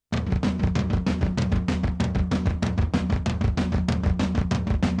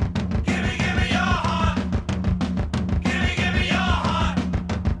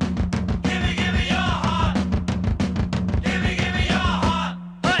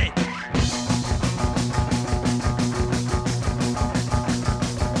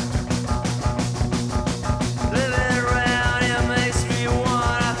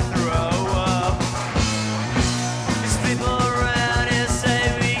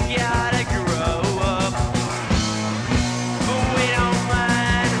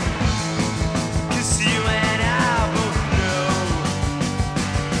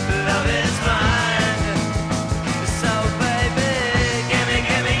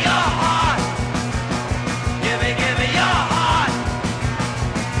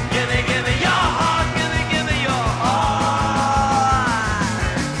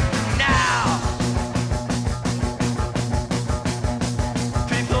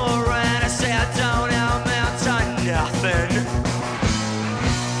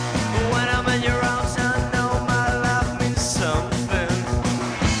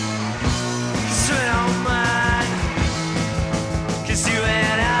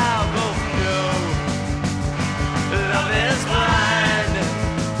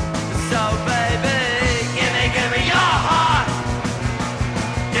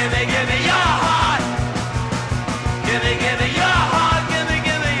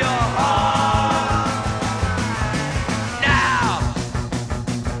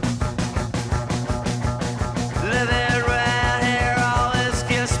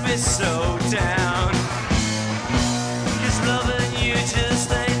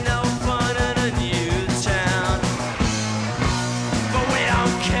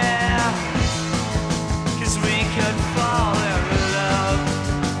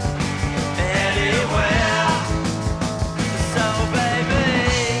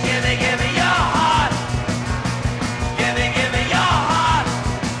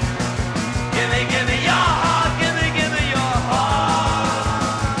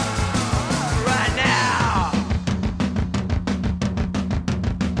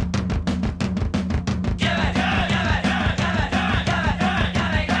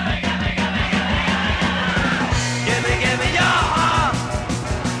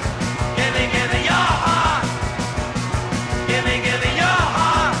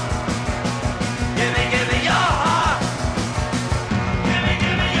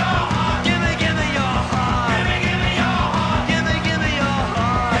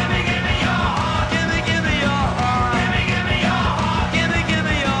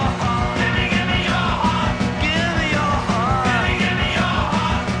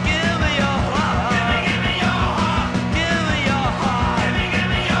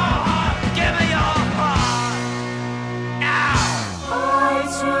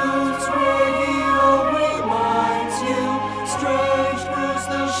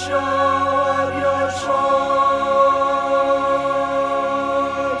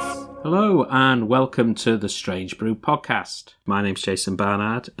Hello and welcome to the Strange Brew podcast. My name's Jason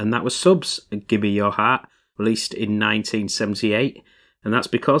Barnard and that was Subs, Give Me Your Heart, released in 1978. And that's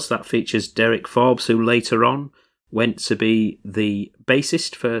because that features Derek Forbes, who later on went to be the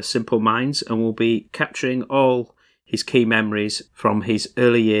bassist for Simple Minds and will be capturing all his key memories from his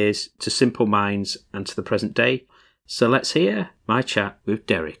early years to Simple Minds and to the present day. So let's hear my chat with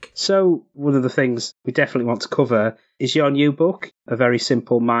Derek. So one of the things we definitely want to cover is your new book, A Very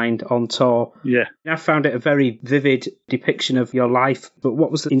Simple Mind on Tour. Yeah. I found it a very vivid depiction of your life, but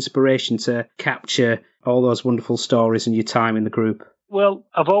what was the inspiration to capture all those wonderful stories and your time in the group? Well,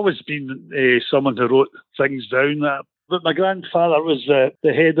 I've always been someone who wrote things down. But my grandfather was the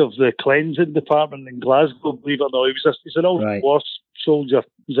head of the cleansing department in Glasgow, believe it or not. He's an old war soldier.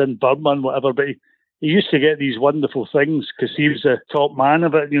 He was in Burma and whatever, but he used to get these wonderful things because he was the top man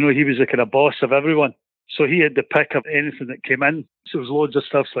of it. You know, he was the kind of boss of everyone. So he had to pick up anything that came in. So there was loads of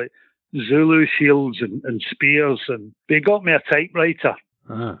stuff like Zulu shields and spears. And they got me a typewriter.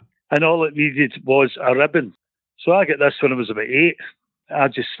 And all it needed was a ribbon. So I got this when I was about 8. I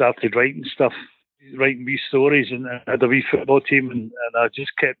just started writing stuff, writing wee stories, and I had a wee football team, and I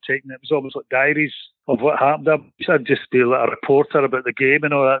just kept taking it. It was almost like diaries of what happened. I'd just be like a reporter about the game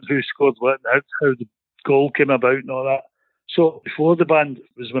and all that, who scored what, and how the goal came about and all that. So before the band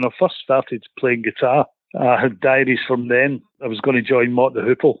was when I first started playing guitar. I had diaries from then. I was going to join Mott the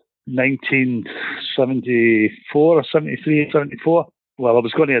Hoople, 1974 or 73, 74. Well, I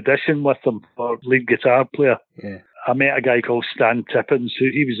was going to audition with them for lead guitar player. Yeah. I met a guy called Stan Tippins, who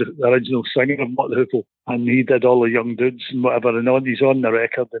he was the original singer of Mott the Hoople, and he did all the young dudes and whatever, and he's on the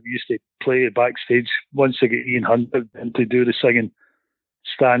record, and he used to play backstage. Once they get Ian Hunter in to do the singing,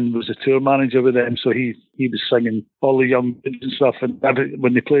 Stan was a tour manager with them, so he was singing all the young dudes and stuff, and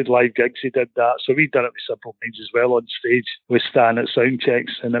when they played live gigs, he did that. So we done it with Simple Minds as well on stage with Stan at sound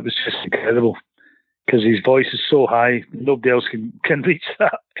checks, and it was just incredible because his voice is so high, nobody else can reach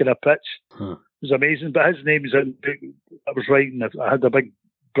that kind of pitch. It was amazing. But his name is in the book I was writing. I had a big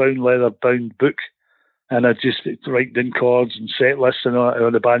brown leather bound book, and I just write in chords and set lists and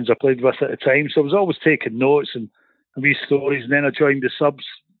all the bands I played with at the time. So I was always taking notes and wee stories. And then I joined the Subs,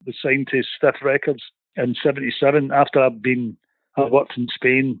 was signed to Stiff Records in 77. After I worked in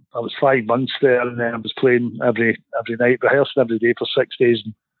Spain. I was 5 months there, and then I was playing every night, rehearsing every day for 6 days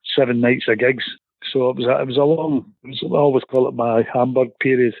and 7 nights of gigs. So it was I always call it my Hamburg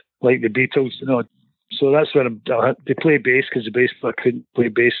period, like the Beatles, you know. So that's when I had to play bass because the bass player couldn't play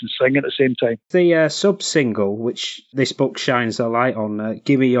bass and sing at the same time. The sub-single, which this book shines a light on,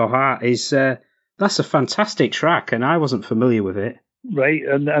 Give Me Your Heart, that's a fantastic track, and I wasn't familiar with it. Right,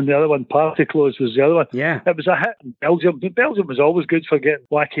 and the other one, Party Clothes, was the other one. Yeah. It was a hit in Belgium. Belgium was always good for getting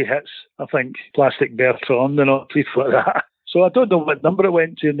wacky hits, I think. Plastic Bertrand and all, people like that. So I don't know what number it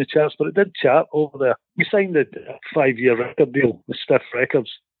went to in the charts, but it did chart over there. We signed a 5-year record deal with Stiff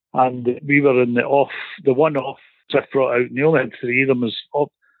Records, and we were in the one-off Stiff brought out, and they only had 3 of them.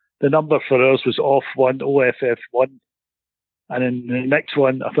 The number for us was off 1, OFF1. And then the next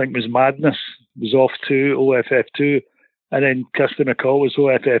one, I think, was Madness, was off 2, OFF2. And then Kirsty McCall was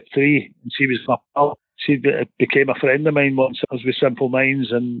OFF3, and she was my pal. She became a friend of mine once. I was with Simple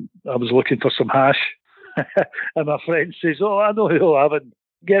Minds, and I was looking for some hash. And my friend says, "Oh, I know who will have it.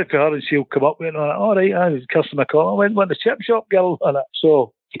 Get it to her and she'll come up with it." And I'm like, "All right, it's Kirsty McCall." I went to the chip shop, girl. And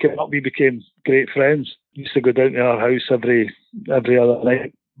so he came up, we became great friends. Used to go down to our house every other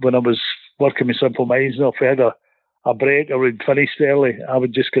night when I was working with Simple Minds. And if we had a break or we'd finished early, I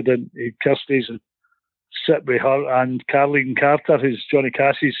would just go down to Kirsty's and sit with her and Carleen Carter, who's Johnny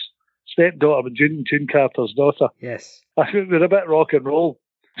Cash's stepdaughter, but June Carter's daughter. Yes. I think we were a bit rock and roll.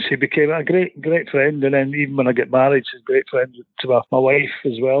 She became a great friend, and then even when I get married, she's a great friend to my wife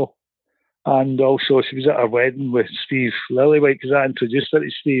as well. And also, she was at our wedding with Steve Lillywhite, because I introduced her to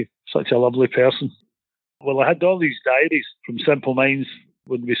Steve, such a lovely person. Well, I had all these diaries from Simple Minds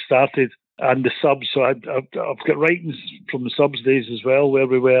when we started, and the Subs, so I've got writings from the Subs days as well, where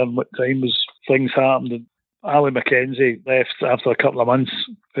we were and what time things happened. And Ali Mackenzie left after a couple of months,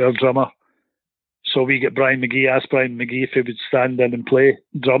 our drummer. So we get asked Brian McGee if he would stand in and play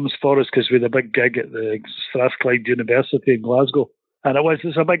drums for us, because we had a big gig at the Strathclyde University in Glasgow. And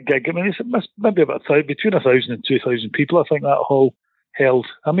it's a big gig. I mean, it's maybe about between 1,000 and 2,000 people, I think that hall held.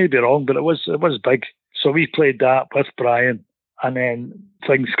 I may be wrong, but it was big. So we played that with Brian, and then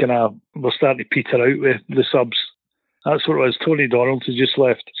things were starting to peter out with the Subs. That's what it was. Tony Donald had just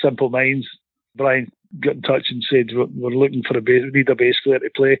left Simple Minds. Brian got in touch and said, "We're looking for we need a bass player to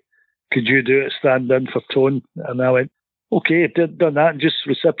play. Could you do it, stand in for Tone?" And I went, okay, done that, and just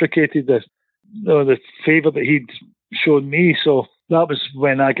reciprocated the favour that he'd shown me. So that was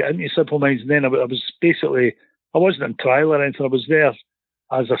when I got into Simple Minds. And then I was basically, I wasn't in trial or anything. I was there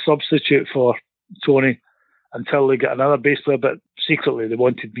as a substitute for Tony until they got another bass player, but secretly they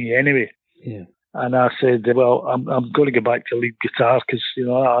wanted me anyway. Yeah. And I said, well, I'm going to go back to lead guitar because, you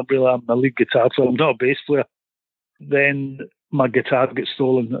know, I'm a lead guitar player. I'm not a bass player. Then my guitar gets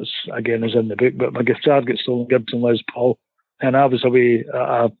stolen. That's, again, is in the book, but my guitar gets stolen, Gibson Les Paul. And I was away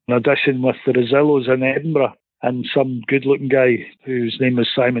at an audition with the Rosillos in Edinburgh, and some good-looking guy whose name was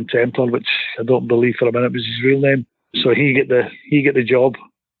Simon Templar, which I don't believe for a minute was his real name. So he get the job.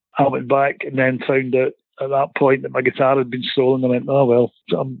 I went back and then found out at that point that my guitar had been stolen. I went, oh well,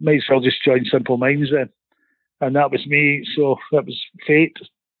 I might as well just join Simple Minds then. And that was me. So that was fate.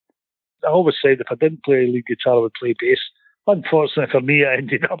 I always said if I didn't play lead guitar, I would play bass. Unfortunately for me, I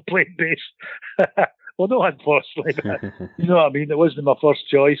ended up playing bass. Well, no, unfortunately, but you know what I mean? It wasn't my first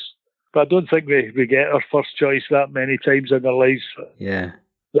choice. But I don't think we get our first choice that many times in our lives. Yeah.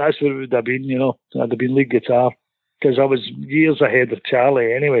 That's what it would have been, you know. I'd have been lead guitar because I was years ahead of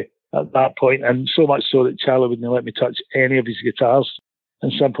Charlie anyway at that point, and so much so that Charlie wouldn't let me touch any of his guitars.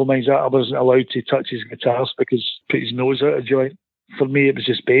 And Simple Minds, I wasn't allowed to touch his guitars because he put his nose out of joint. For me, it was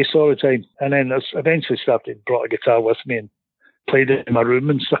just bass all the time. And then I eventually brought a guitar with me and played it in my room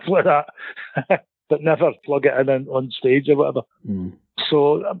and stuff like that. But never plug it in on stage or whatever. Mm.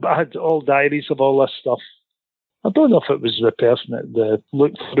 So I had all diaries of all this stuff. I don't know if it was the person that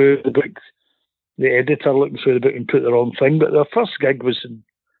looked through the book, the editor looking through the book and put the wrong thing, but the first gig was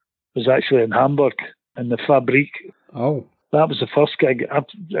actually in Hamburg, in the Fabrique. Oh. That was the first gig.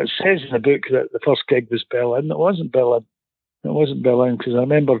 It says in the book that the first gig was Berlin. It wasn't Berlin. It wasn't Berlin because I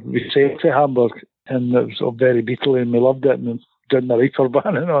remember we sailed to Hamburg and it was all very Beatley and we loved it and doing the Reaper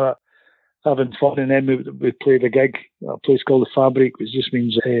band and all that. Having fun, and then we played a gig at a place called the Fabric, which just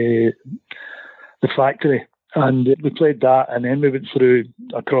means the factory. And we played that, and then we went through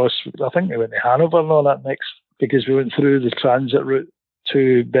across, I think we went to Hanover and all that next, because we went through the transit route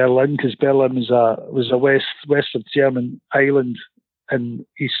to Berlin, because Berlin was a west of German island in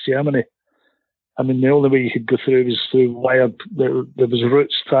East Germany. I mean, the only way you could go through was through wired. There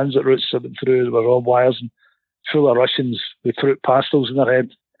was transit routes that went through, that were all wires and full of Russians with fruit pastels in their head.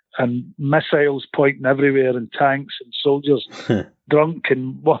 And missiles pointing everywhere, and tanks and soldiers drunk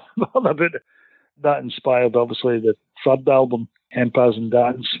and what about it. That inspired, obviously, the third album, Empires and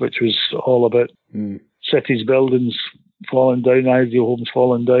Dance, which was all about cities, buildings falling down, ideal homes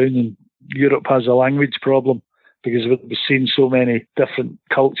falling down, and Europe has a language problem because we've seen so many different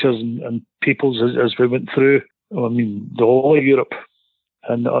cultures and peoples as we went through. I mean, the whole of Europe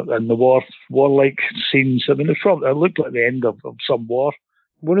and the warlike scenes. I mean, it looked like the end of some war.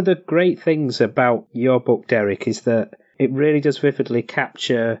 One of the great things about your book, Derek, is that it really does vividly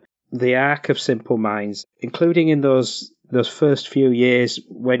capture the arc of Simple Minds, including in those first few years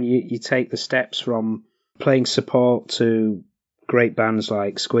when you take the steps from playing support to great bands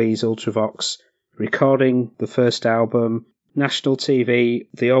like Squeeze, Ultravox, recording the first album, national TV,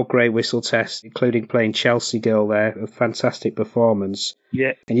 the Old Grey Whistle Test, including playing Chelsea Girl there, a fantastic performance.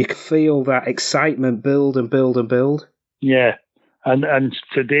 Yeah. And you can feel that excitement build and build and build. Yeah. And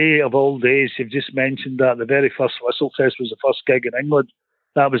today, of all days, you've just mentioned that the very first Whistle Test was the first gig in England.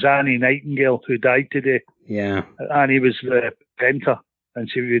 That was Annie Nightingale, who died today. Yeah. Annie was the painter, and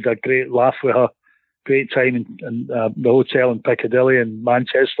she had a great laugh with her, great time in the hotel in Piccadilly in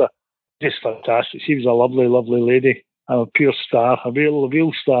Manchester. Just fantastic. She was a lovely, lovely lady, and a pure star, a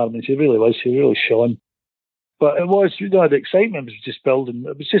real star. I mean, she really was. She really shone. But it was, you know, the excitement was just building.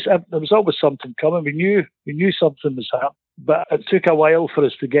 There was always something coming. We knew something was happening. But it took a while for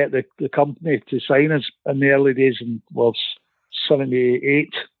us to get the company to sign us in the early days in, 78,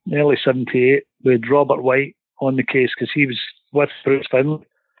 early 78. We had Robert White on the case because he was with Bruce Finlay.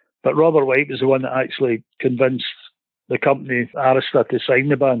 But Robert White was the one that actually convinced the company, Arista, to sign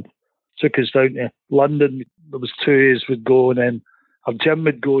the band. Took us down to London. There was 2 days we'd go, and then our Jim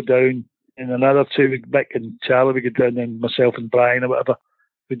would go down, and another 2 week Mick and Charlie would go down, and myself and Brian or whatever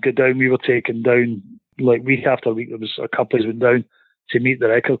would go down. We were taken down like week after week. There was a couple went down to meet the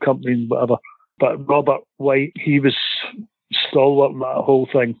record company and whatever. But Robert White, he was stalwart in that whole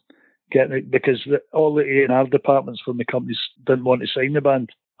thing, getting it, because all the A&R departments from the companies didn't want to sign the band.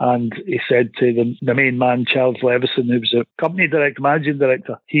 And he said to the main man, Charles Levison, who was a company director, managing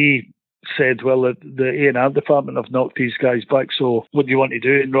director, he said, well, the A&R department have knocked these guys back, so what do you want to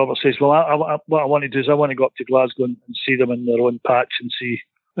do? And Robert says, well, what I want to do is I want to go up to Glasgow and see them in their own patch and see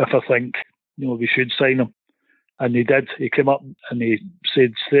if I think, we should sign them. And he did. He came up and he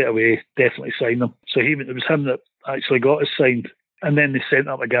said straight away, definitely sign them. So it was him that actually got us signed. And then they sent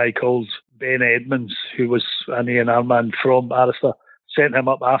up a guy called Ben Edmonds, who was an A&R man from Arista, sent him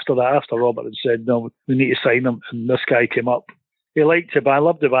up after Robert had said, no, we need to sign him. And this guy came up. He liked the band, I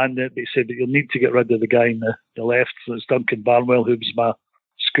loved the band, but he said, but you'll need to get rid of the guy in the left. So it's Duncan Barnwell, who was my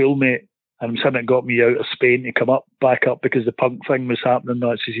schoolmate. And it was him that got me out of Spain to come back up because the punk thing was happening. And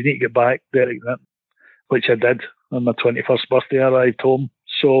I says, you need to get back, Derek, which I did. On my 21st birthday, I arrived home.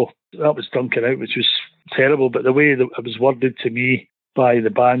 So that was Duncan out, which was terrible. But the way that it was worded to me by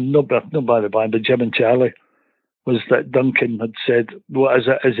the band, not by the band, but Jim and Charlie, was that Duncan had said, what is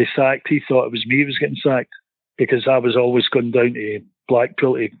it? Is he sacked? He thought it was me who was getting sacked because I was always going down to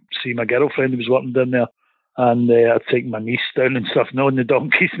Blackpool to see my girlfriend who was working down there. And I'd take my niece down and stuff, knowing the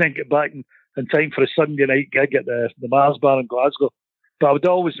donkeys, and then get back in time for a Sunday night gig at the Mars Bar in Glasgow. But I would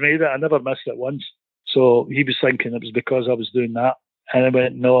always made it. I never missed it once. So he was thinking it was because I was doing that. And I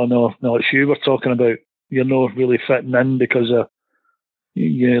went, no, it's you we're talking about. You're not really fitting in because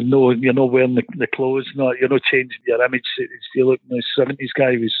you're not wearing the clothes. You're not changing your image. You look like the 70s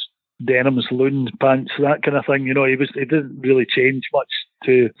guy who's denims, loon pants, that kind of thing. He didn't really change much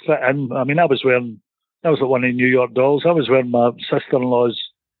to fit in. I mean, I was like one of the New York Dolls. I was wearing my sister-in-law's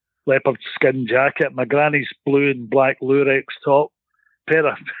leopard skin jacket, my granny's blue and black Lurex top, pair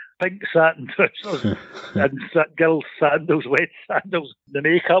of pink satin trousers and girls' sandals, wet sandals, the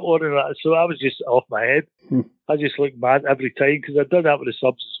makeup on and that. So I was just off my head. I just looked mad every time because I'd done that with the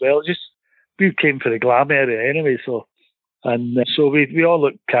subs as well. We came for the glam area anyway. So we all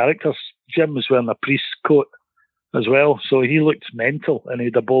looked characters. Jim was wearing a priest's coat as well, so he looked mental and he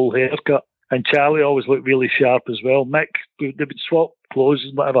had a bowl haircut. And Charlie always looked really sharp as well. Mick, they would swap clothes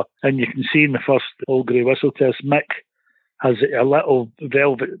and whatever. And you can see in the first Old Grey Whistle test, Mick has a little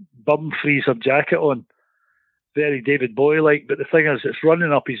velvet bum freezer jacket on. Very David Bowie-like. But the thing is, it's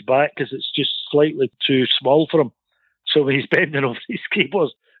running up his back because it's just slightly too small for him. So when he's bending over his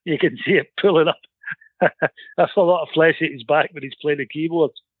keyboards, you can see it pulling up. That's a lot of flesh at his back when he's playing the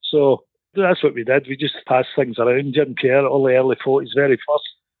keyboard. So that's what we did. We just passed things around. Didn't care. All the early photos, very first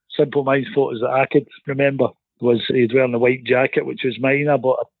Simple Minds photos that I could remember was he'd wearing a white jacket, which was mine. I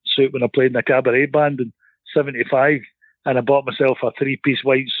bought a suit when I played in a cabaret band in 75, and I bought myself a three-piece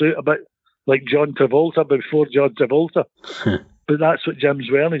white suit, a bit like John Travolta, before John Travolta. But that's what Jim's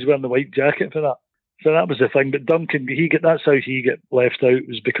wearing. He's wearing the white jacket for that. So that was the thing. But Duncan, that's how he got left out,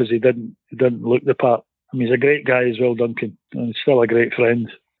 was because he didn't look the part. I mean, he's a great guy as well, Duncan, and he's still a great friend.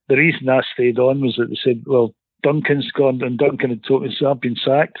 The reason I stayed on was that they said, well, Duncan's gone, and Duncan had told me, so I've been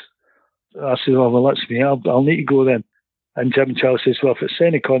sacked. I said, well, that's me. I'll need to go then. And Jim and Charlie says, well, if it's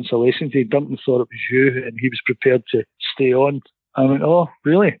any consolation to you, Duncan thought it was you, and he was prepared to stay on. I went, oh,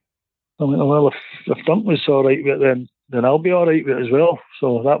 really? I went, oh, well, if Duncan was all right with it, then I'll be all right with it as well.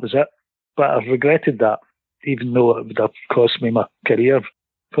 So that was it. But I've regretted that, even though it would have cost me my career.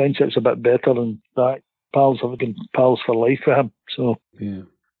 Friendship's a bit better than that. I've been pals for life with him. So, yeah.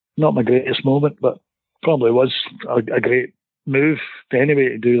 Not my greatest moment, but probably was a great move anyway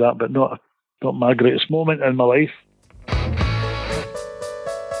to do that, but not my greatest moment in my life.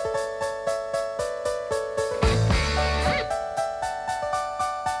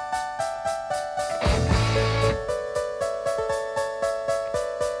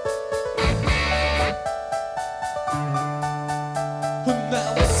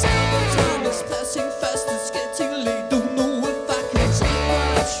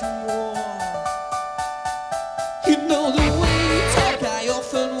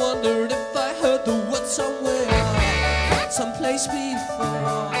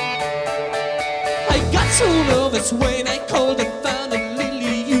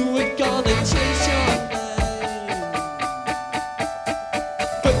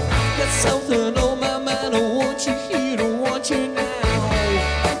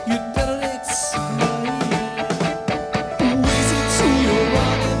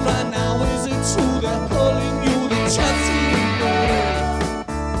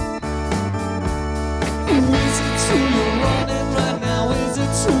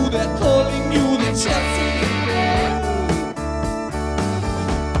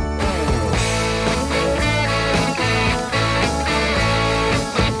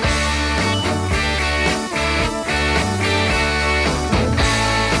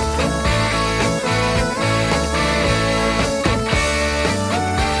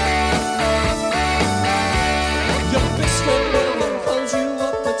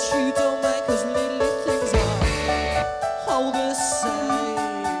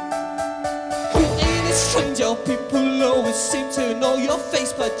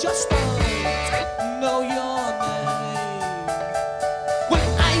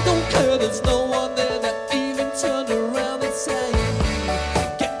 There's no one there that even turned around and say,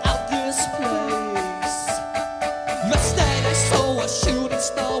 get out this place.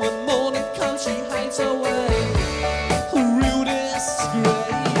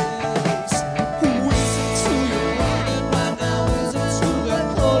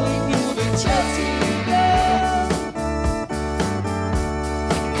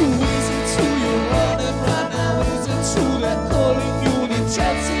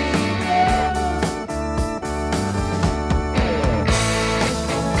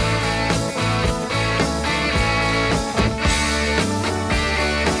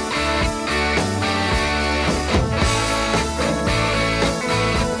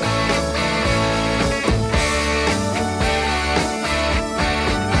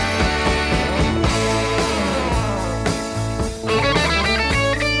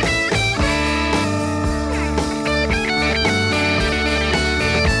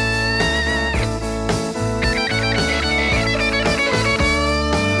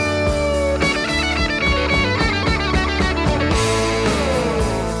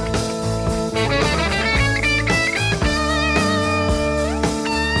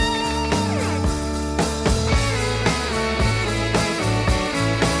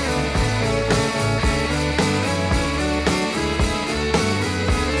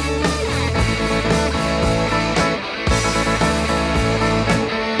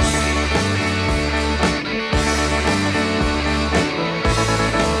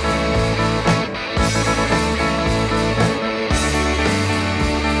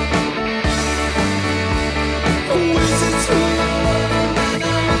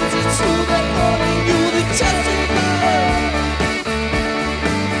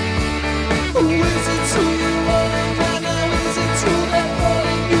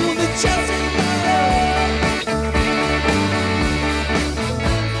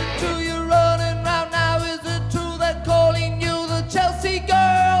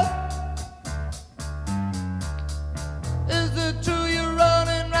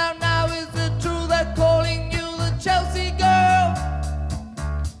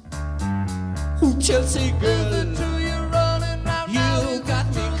 Chelsea girl, you got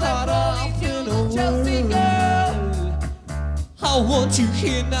me caught up in a Chelsea girl. I want you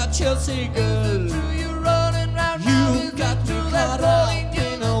here now, Chelsea girl. You got me caught up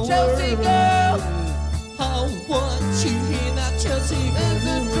in a Chelsea girl. I want you here now, Chelsea girl.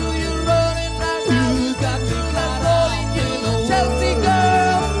 You got me caught up in a Chelsea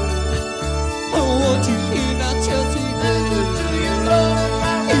girl. I want you here now, Chelsea girl.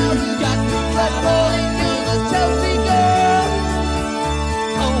 You got me caught up in a Chelsea girl.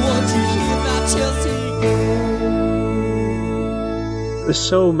 I want you here now, Chelsea girl. There's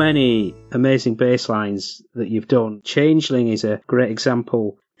so many amazing bass lines that you've done. Changeling is a great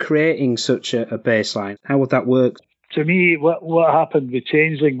example. Creating such a bass line, how would that work? To me, what happened with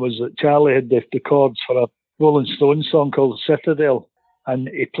Changeling was that Charlie had the chords for a Rolling Stones song called Citadel, and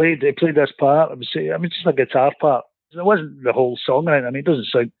he played this part. Just a guitar part. It wasn't the whole song, right? I mean, it doesn't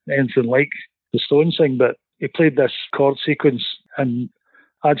sound anything like the Stones thing, but he played this chord sequence, and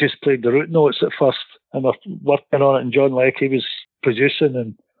I just played the root notes at first, and we're working on it, and John Leckie was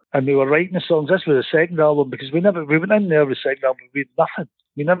producing, and we were writing the songs. This was the second album, because we went in there with the second album, we had nothing.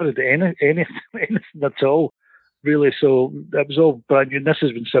 We never had anything at all, really. So it was all brand new. And this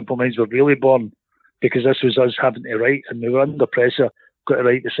is when Simple Minds were really born, because this was us having to write, and we were under pressure, got to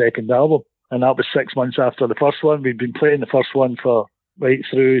write the second album. And that was 6 months after the first one. We'd been playing the first one for right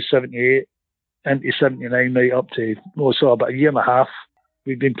through 78, into 79, right up to, about a year and a half.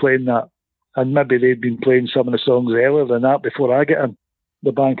 We'd been playing that. And maybe they'd been playing some of the songs earlier than that before I get in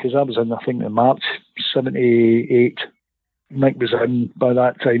the band, because I was in, I think, in March 78. Mick was in by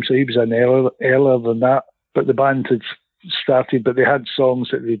that time, so he was in earlier than that. But the band had started, but they had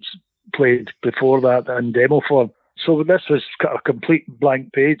songs that they'd played before that in demo form. So this was kind of a complete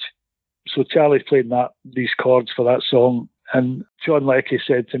blank page. So Charlie played these chords for that song, and John Leckie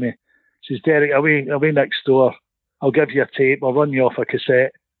said to me, he says, "Derek, away next door. I'll give you a tape. I'll run you off a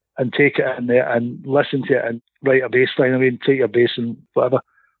cassette and take it in there and listen to it and write a bass line away and take your bass and whatever."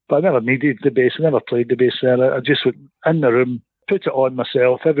 But I never needed the bass. I never played the bass there. I just went in the room, put it on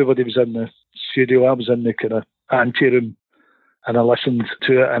myself. Everybody was in the studio. I was in the kind of ante-room, and I listened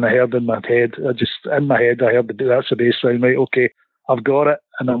to it, and I heard in my head, I heard that's a bass line, right? Okay, I've got it.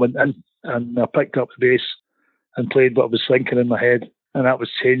 And I went in and I picked up the bass and played what I was thinking in my head, and that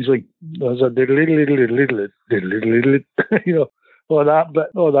was Changeling. There was a all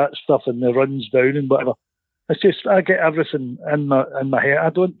that stuff, and the runs down and whatever. It's just, I get everything in my head. I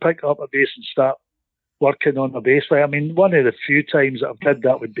don't pick up a bass and start working on a bass line. I mean, one of the few times that I've did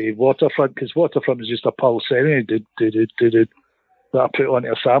that would be Waterfront, because Waterfront is just a pulse anyway, that I put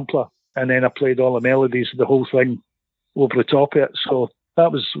onto a sampler, and then I played all the melodies, the whole thing over the top of it. So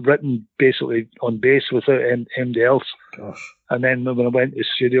that was written basically on bass without anybody else. Gosh. And then when I went to the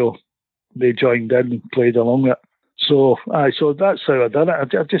studio, they joined in and played along with it. So that's how I done it.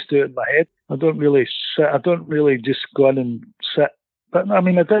 I just do it in my head. I don't really sit. I don't really just go in and sit. But I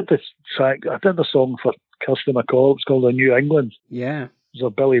mean, I did this track. I did a song for Kirsty MacColl. It's called "A New England." Yeah. It was a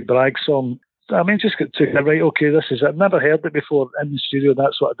Billy Bragg song. I mean, just got to right. Okay, this is it. I've never heard it before in the studio.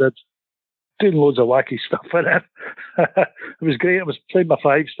 That's what I did. Doing loads of wacky stuff in it. It was great. I was playing my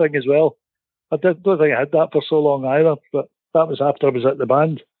five string as well. I don't think I had that for so long either. But that was after I was at the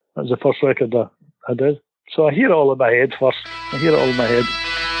band. That was the first record I did. So I hear it all in my head first. I hear it all in my head.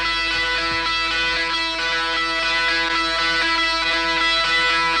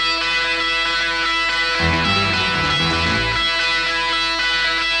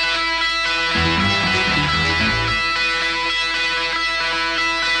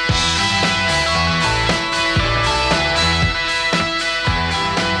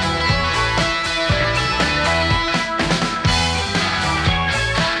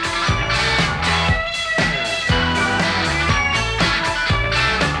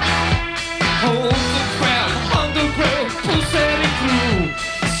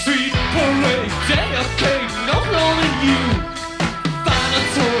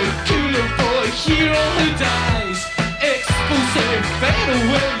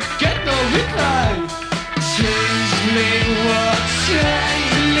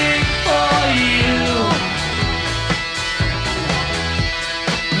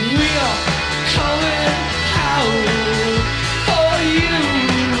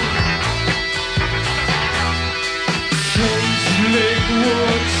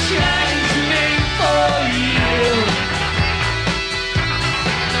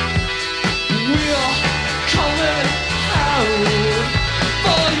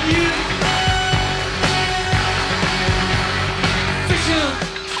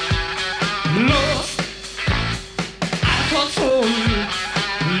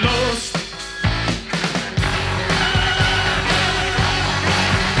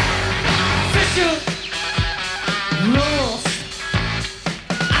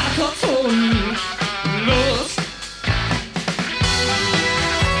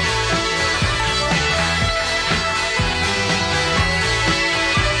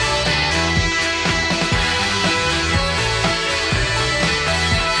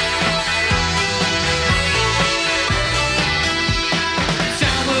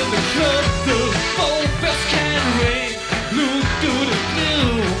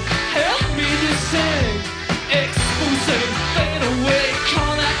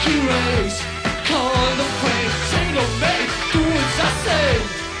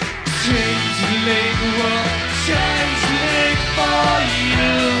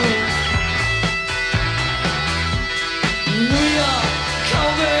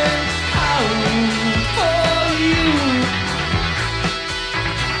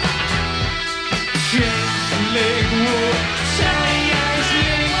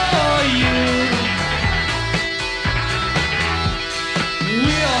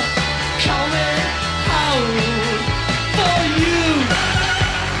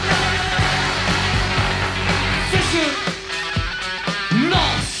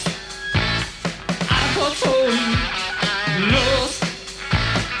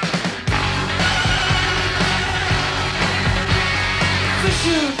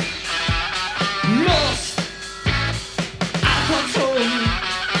 lost our control,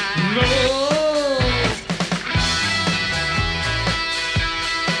 lost.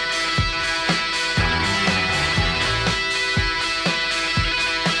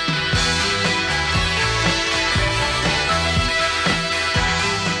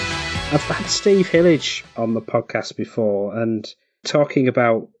 I've had Steve Hillage on the podcast before, and talking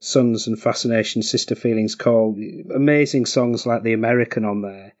about Sons and Fascination, Sister Feelings Call, amazing songs like The American on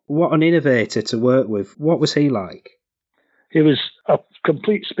there. What an innovator to work with. What was he like? He was a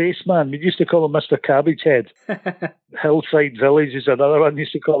complete spaceman. We used to call him Mr. Cabbage Head. Hillside Village is another one. We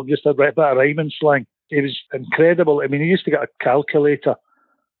used to call him just a bit of rhyming slang. He was incredible. I mean, he used to get a calculator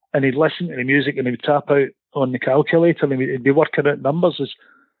and he'd listen to the music and he would tap out on the calculator and he'd be working out numbers as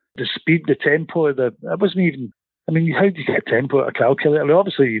the speed, the tempo, it wasn't even, I mean, how do you get tempo at a calculator? I mean,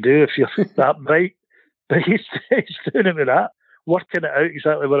 obviously you do if you're that bright, but he's doing it with that, working it out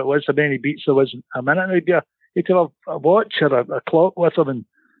exactly what it was, how many beats there was a minute. And he'd have a watch or a clock with him and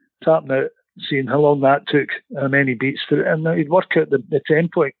tapping out, seeing how long that took, how many beats to it, and he'd work out the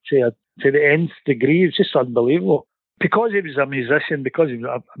tempo to the nth degree. It's just unbelievable. Because he was a musician,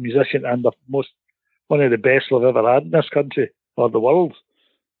 and one of the best we've ever had in this country or the world.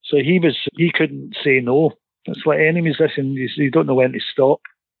 So he couldn't say no. It's like any musician, you don't know when to stop.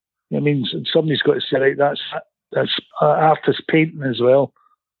 I mean, somebody's got to say, right, that's artist painting as well.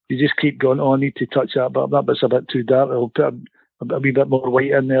 You just keep going, I need to touch that, but that bit's a bit too dark. I'll put a wee bit more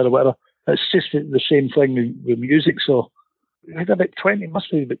white in there or whatever. It's just the same thing with music. So we had about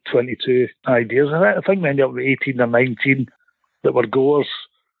 22 ideas. I think we ended up with 18 or 19 that were goers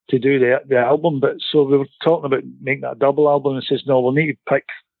to do the album. But so we were talking about making a double album and says, no, we'll need to pick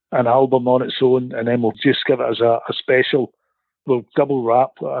an album on its own and then we'll just give it as a special. We'll double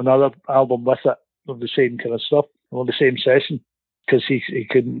wrap another album with it of the same kind of stuff on the same session because he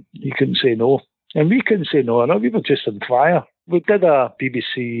couldn't say no. And we couldn't say no. We were just on fire. We did a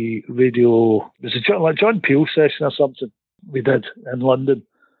BBC radio, it was a John Peel session or something we did in London.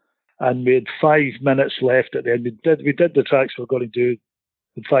 And we had 5 minutes left at the end. We did the tracks we were going to do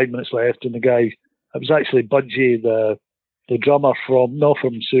with 5 minutes left. And the guy, it was actually Budgie, the drummer not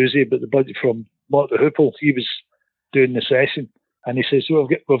from Susie, but the Budgie from Mott the Hoople. He was doing the session. And he says, we've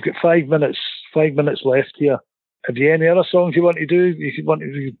got 5 minutes left here. Have you any other songs you want to do? If you want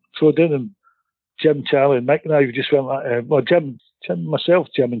to throw down them, Jim, Charlie, and Mick. Now we just went like, Jim, myself,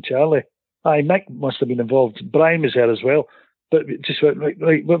 Jim, and Charlie. Mick must have been involved. Brian was there as well. But we just went right.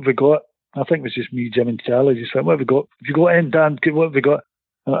 What have we got? I think it was just me, Jim, and Charlie. Just went, what have we got? Have you got any, Dan? What have we got?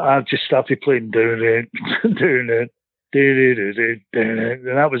 And I just started playing down it, and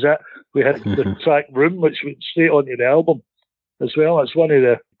that was it. We had the track Room, which went straight onto the album as well. It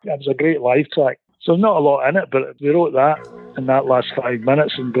was a great live track. So not a lot in it, but we wrote that in that last 5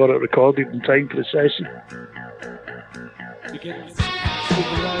 minutes and got it recorded in time for the session.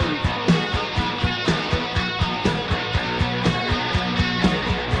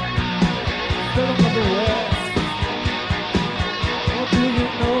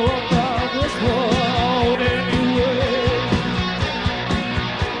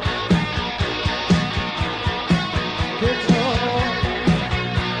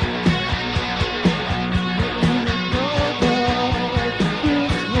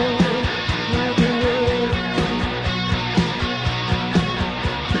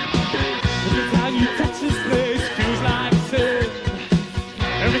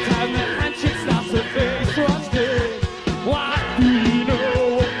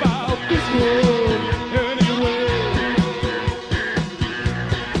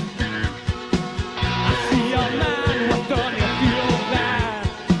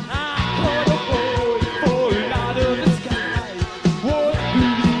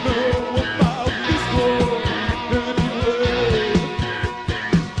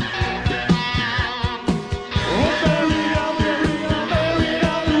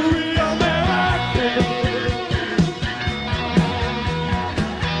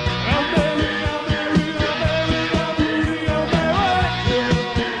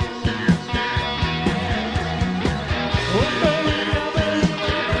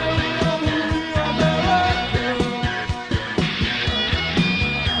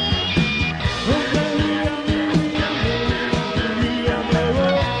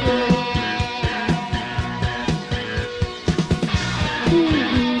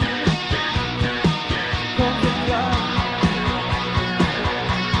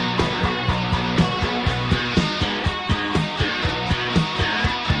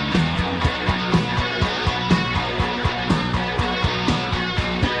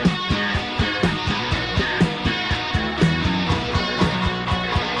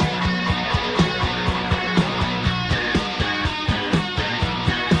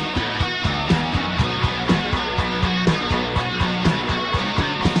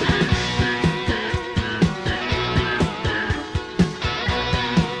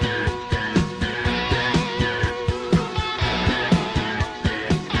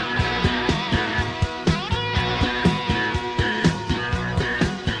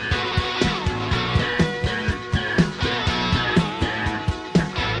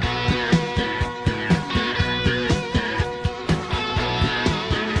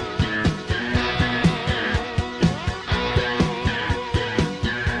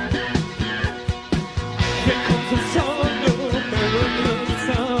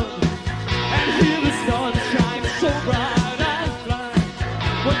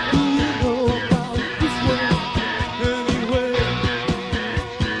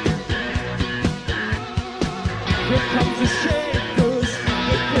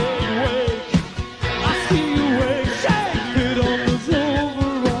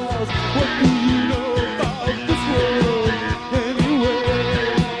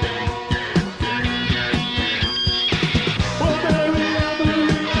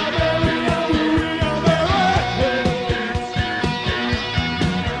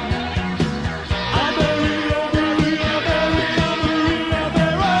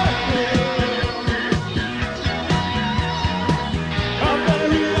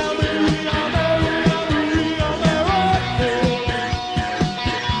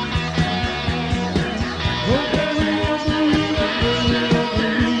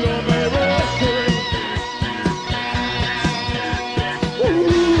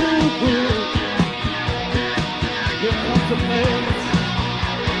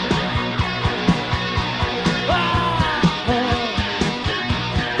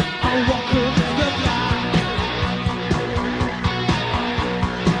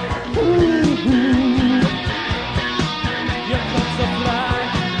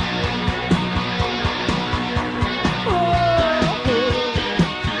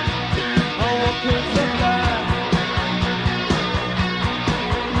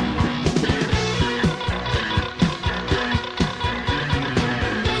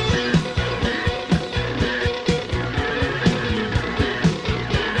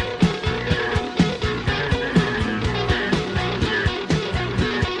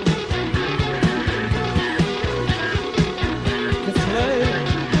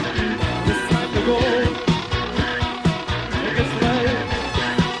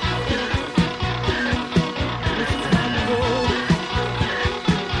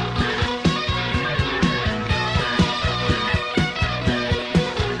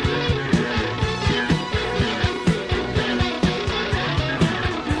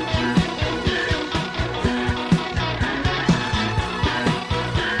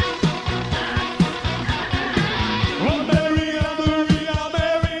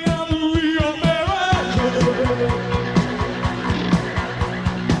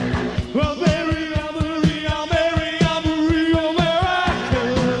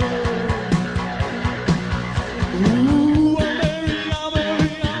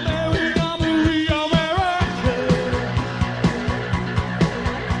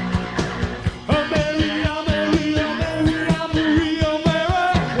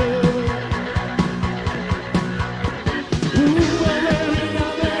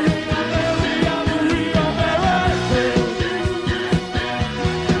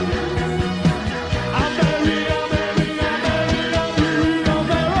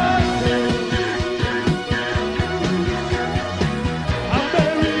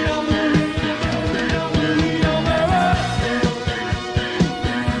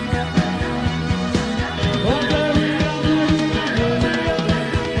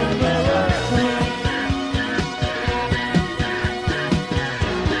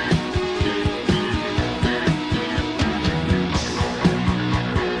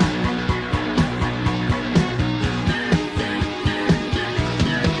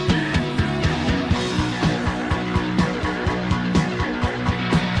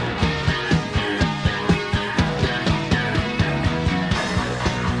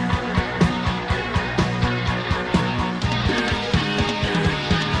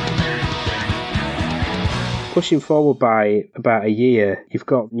 Pushing forward by about a year, you've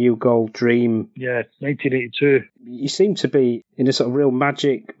got New Gold Dream. Yeah, 1982. You seem to be in a sort of real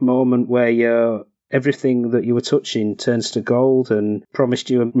magic moment where everything that you were touching turns to gold, and Promised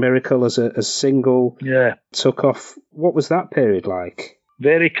You a Miracle as a single. Yeah. Took off. What was that period like?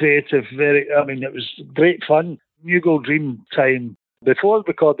 Very creative, it was great fun. New Gold Dream time, before we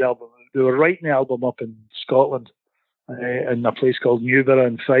recorded the album, we were writing the album up in Scotland, in a place called Newborough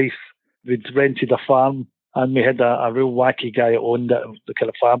in Fife. We'd rented a farm, and we had a real wacky guy that owned it, the kind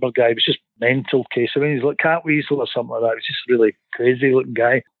of farmer guy. He was just mental case. I mean, he's like Cat Weasel or something like that. He was just a really crazy looking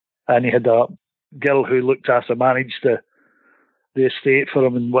guy. And he had a girl who looked after, managed the estate for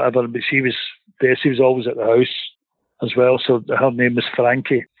him and whatever, but she was there. She was always at the house as well. So her name was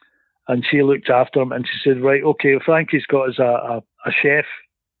Frankie. And she looked after him, and she said, right, okay, Frankie's got us a chef.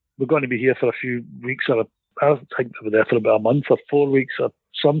 We're going to be here for a few weeks, I think we were there for about a month or 4 weeks or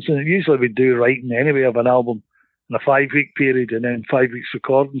something. Usually we do writing anyway of an album in a 5-week period and then 5 weeks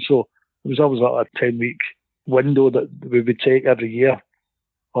recording. So it was always like a 10-week window that we would take every year,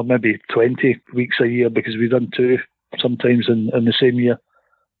 or maybe 20 weeks a year, because we've done 2 sometimes in the same year.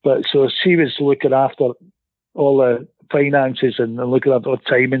 But so she was looking after all the finances and looking at the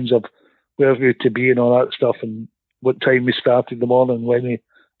timings of where we were to be and all that stuff, and what time we started in the morning, when we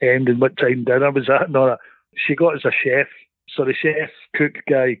end, and what time dinner was at and all that. She got us a chef. So the chef cook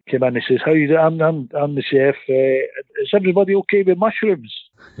guy came in and says, "How you doing? I'm the chef. Is everybody okay with mushrooms?"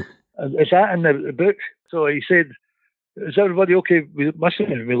 Is that in the book? So he said, "Is everybody okay with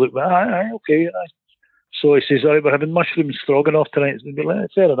mushrooms?" And we looked, aye, okay. Aye. So he says, "All right, we're having mushroom stroganoff tonight." And we're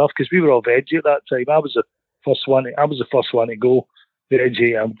like, fair enough, because we were all veggie at that time. I was the first one to go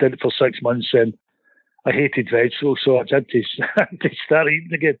veggie. I did it for 6 months, and I hated vegetables, so I had to start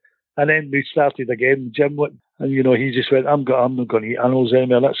eating again. And then we started again. Jim went, and he just went, I'm not going to eat animals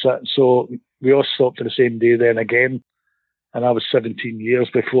anymore. That's it. So we all stopped on the same day then again. And I was 17 years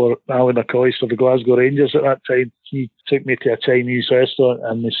before Alan McCoy of the Glasgow Rangers at that time. He took me to a Chinese restaurant,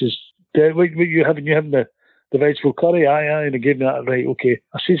 and he says, "What you having? You having the vegetable curry?" Aye. And he gave me that. Right, okay.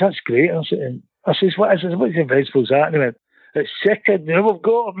 I says, "That's great." I says, "What is it? What's the vegetables that?" And he went, "It's chicken. We've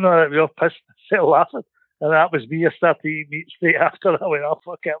got them." And we all pissed, started laughing. And that was me. I started eating meat straight after that. I went, "Oh,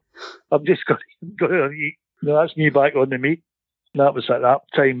 fuck it. I'm just going to eat." No, that's me back on the meat. And that was at that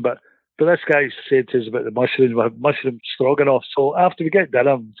time. But this guy said to us about the mushrooms. We had mushroom stroganoff. So after we get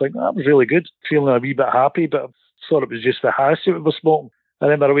dinner, I'm thinking, that was really good. Feeling a wee bit happy, but I thought it was just the hash that we were smoking. And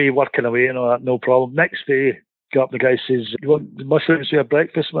then we're away working away and all that, no problem. Next day, got up, the guy says, "You want the mushrooms for your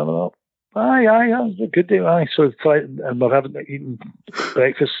breakfast?" And I'm like, aye, a good day, aye. So and we're eating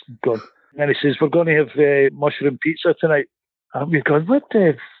breakfast. Gone. And then he says, "We're going to have mushroom pizza tonight." And we've gone, what's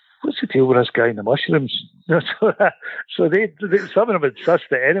the deal with this guy and the mushrooms? So they some of them had sussed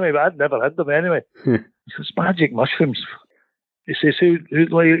it anyway, but I'd never had them anyway. He says, "Magic mushrooms." He says,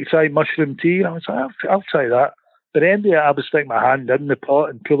 "Who'd like to try mushroom tea?" And I was like, I'll try that. But in the end, I was sticking my hand in the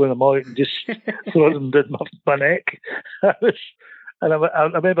pot and pulling them out and just throwing them down my neck. I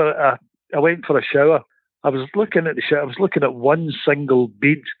remember I went for a shower. I was looking at the shower. I was looking at one single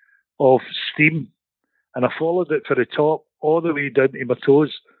bead of steam, and I followed it for the top all the way down to my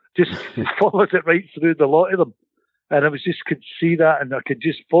toes. Just followed it right through the lot of them, and I could see that, and I could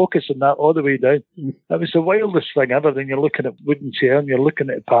just focus on that all the way down. That was the wildest thing ever. Then you're looking at wooden chair, and you're looking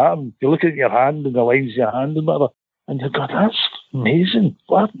at the pattern, you're looking at your hand and the lines of your hand and whatever, and you're going, "That's amazing.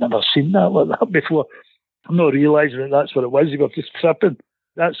 Well, I've never seen that like that before." I'm not realising that that's what it was. You were just tripping.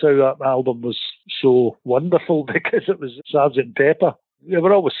 That's how that album was so wonderful, because it was Sgt. Pepper. They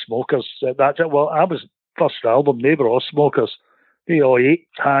were always smokers at that time. Well, I was first album, they were all smokers. They all ate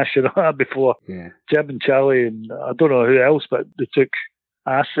hash and all that before. Yeah. Jim and Charlie and I don't know who else, but they took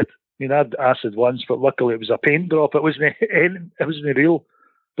acid. I mean, I had acid once, but luckily it was a paint drop. It wasn't real.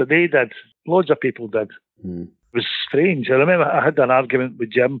 But they did. Loads of people did. It was strange. I remember I had an argument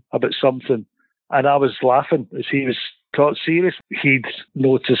with Jim about something, and I was laughing as he was taught serious. He'd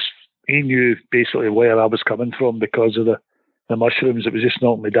noticed, he knew basically where I was coming from because of the mushrooms. It was just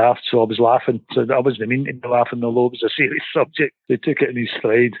knocking me daft, so I was laughing. So I wasn't meaning to be laughing, although it was a serious subject. They took it in his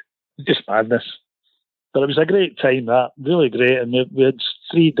stride. Just madness. But it was a great time, that. Really great. And we had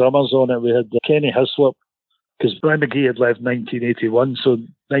 3 drummers on it. We had Kenny Hislop, because Brian McGee had left 1981, so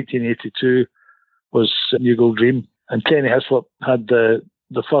 1982 was New Gold Dream. And Kenny Hislop had the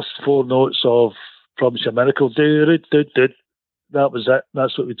first 4 notes of Promise You a Miracle. That was it.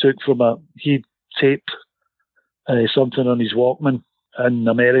 That's what we took from he taped something on his Walkman in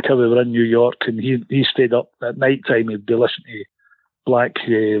America. We were in New York, and he stayed up at night time. He'd be listening to black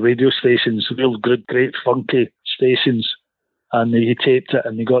radio stations, real good, great funky stations, And he taped it,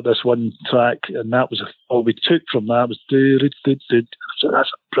 and he got this one track, and that was all we took from that was do. So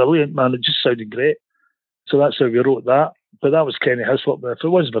that's brilliant, man. It just sounded great. So that's how we wrote that. But that was Kenny Hislop. If it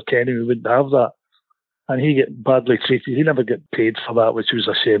wasn't for Kenny, we wouldn't have that. And he get badly treated. He never got paid for that, which was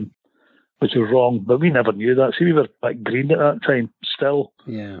a shame, which was wrong. But we never knew that. See, we were like green at that time, still.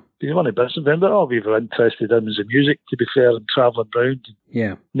 Yeah. We were business. Remember, all we were interested in was the music, to be fair, and travelling around,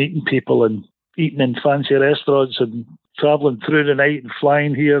 Yeah. meeting people and eating in fancy restaurants and travelling through the night and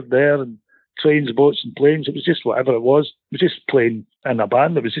flying here, there, and trains, boats and planes. It was just whatever it was. It was just playing in a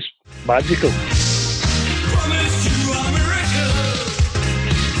band. It was just magical. Promise you America.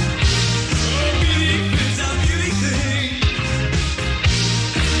 Oh, believe it's a beauty thing.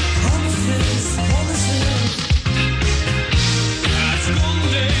 Promises, promises. As golden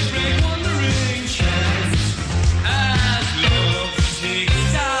days break wandering chance. As love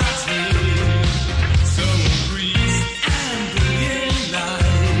takes our train. So breeze and brilliant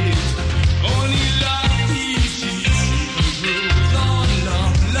light. Only love teaches. Rules on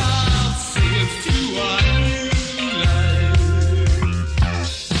love, love saves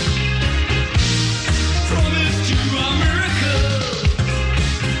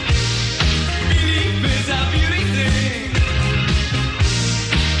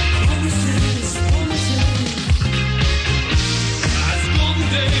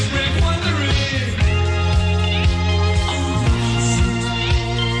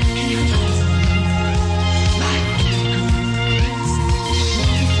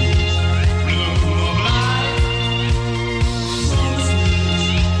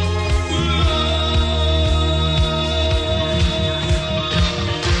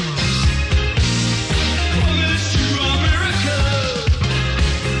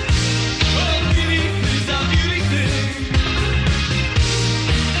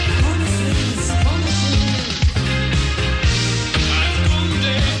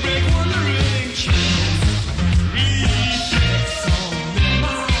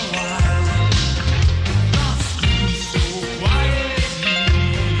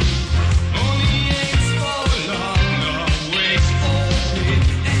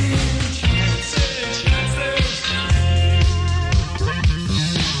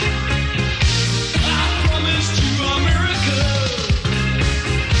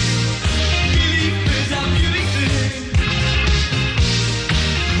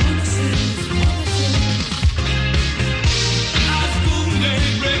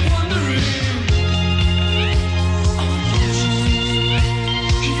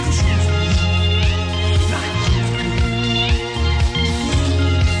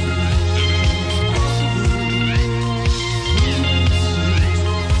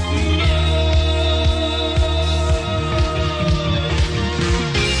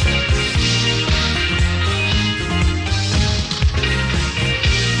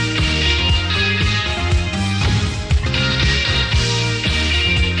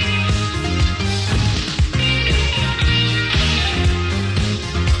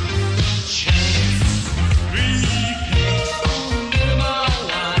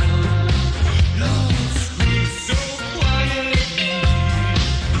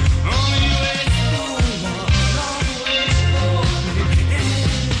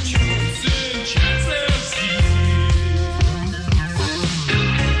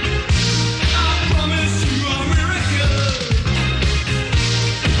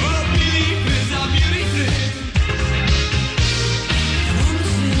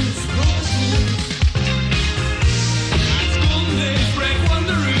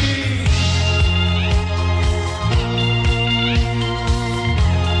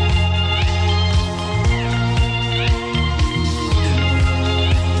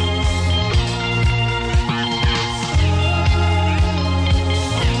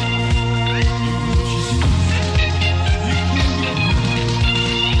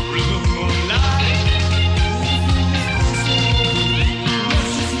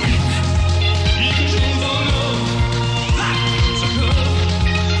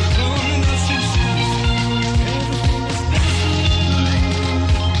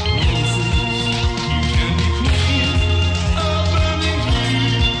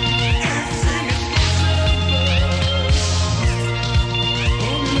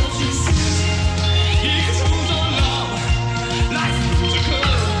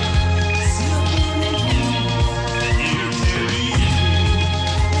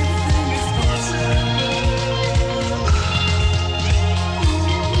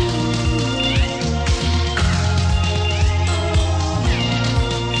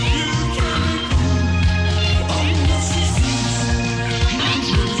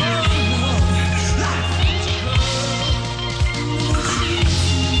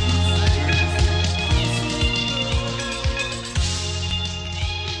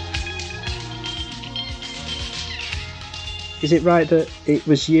Is it right that it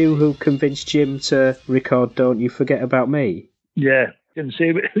was you who convinced Jim to record Don't You Forget About Me? Yeah, you can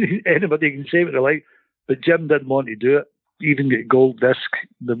say anybody can say what they like, but Jim didn't want to do it. Even get gold disc,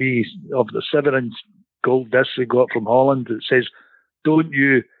 the wee of the 7-inch gold disc we got from Holland that says, "Don't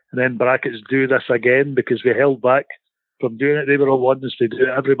you," and then brackets, "do this again," because we held back from doing it. They were all wanting us to do it.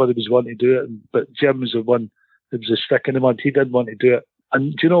 Everybody was wanting to do it, but Jim was the one that was a stick in the mud. He didn't want to do it.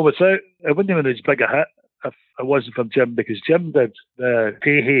 And do you know, without it wouldn't have been as big a hit if it wasn't from Jim, because Jim did the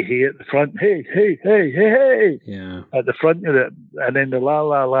hey, hey, hey at the front, hey, hey, hey, hey, hey, yeah, at the front of it, and then the la,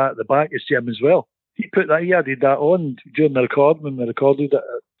 la, la at the back is Jim as well. He added that on during the recording when they recorded it at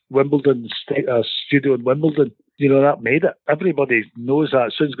Wimbledon, studio in Wimbledon. You know, that made it. Everybody knows that.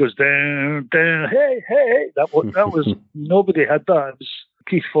 As soon as it goes down, down, hey, hey, that was, nobody had that. It was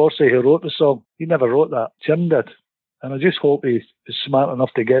Keith Forsey who wrote the song. He never wrote that. Jim did. And I just hope he was smart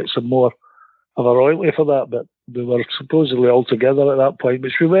enough to get some more of a royalty for that, but we were supposedly all together at that point,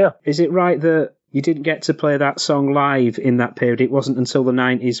 which we were. Is it right that you didn't get to play that song live in that period? It wasn't until the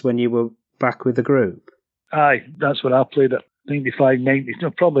 90s when you were back with the group? Aye, that's when I played it. 95, 90,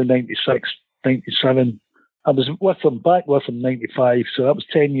 no, probably 96, 97. I was back with them 95, so that was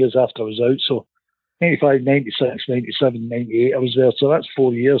 10 years after I was out. So 95, 96, 97, 98, I was there. So that's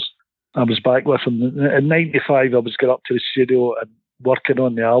 4 years I was back with them. In 95, I was going up to the studio and working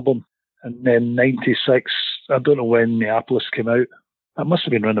on the album. And then 96, I don't know when Minneapolis came out. That must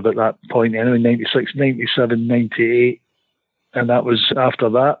have been around about that point anyway, 96, 97, 98. And that was after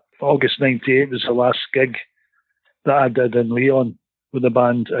that. August 98 was the last gig that I did in Leon with the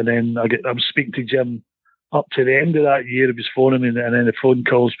band. And then I was speaking to Jim up to the end of that year. He was phoning me, and then the phone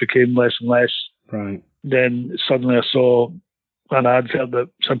calls became less and less. Right. Then suddenly I saw an advert that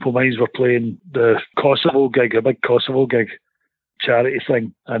Simple Minds were playing the Kosovo gig, a big Kosovo gig, charity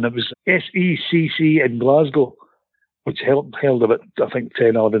thing. And it was SECC in Glasgow, which held about, I think,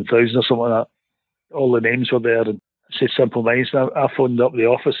 10,000 or 11,000 or something like that. All the names were there. And it said Simple Minds. And I phoned up the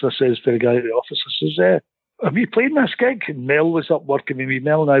office, and I says to the guy at the office, I says, have you played this gig? And Mel was up working with me.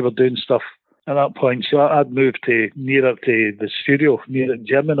 Mel and I were doing stuff at that point. So I'd moved nearer to the studio, near the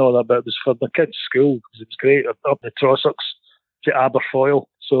gym and all that, but it was for the kids' school, because it was great, up the Trossachs to Aberfoyle.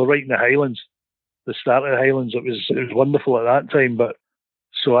 So right in the Highlands, the start of the Highlands, it was wonderful at that time. But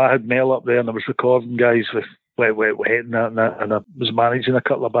so I had Mel up there, and I was recording guys with Wet Wet Wet and that, and I was managing a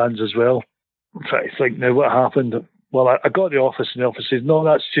couple of bands as well. I'm trying to think now what happened. Well, I got the office, and the office says, "No,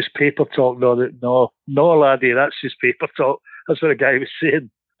 that's just paper talk." No, laddie, that's just paper talk. That's what the guy was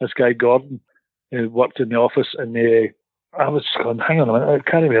saying. This guy Gordon, who worked in the office, and I was going, "Hang on a minute, it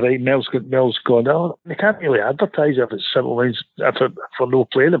can't be right." Mel's going, "Oh, they can't really advertise if it's Simple Minds for no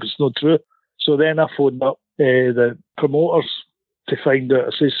playing if it's not true." So then I phoned up the promoters to find out.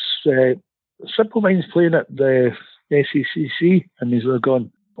 I says, "Simple Minds playing at the SECC," and he's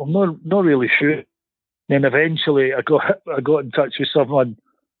going, "I'm not really sure." Then eventually I got in touch with someone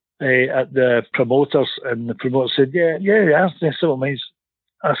at the promoters, and the promoter said, yeah, Simple Minds.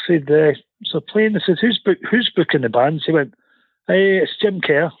 I said, so playing. I said, who's booking the bands? He went, it's Jim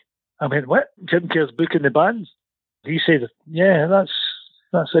Kerr. I went, what? Jim Kerr's booking the bands? He said, yeah, that's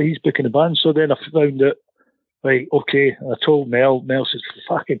how he's booking the bands. So then I found out, right, okay. I told Mel. Mel said,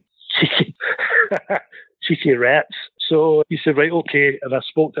 fucking cheeky rats. So he said, right, okay. And I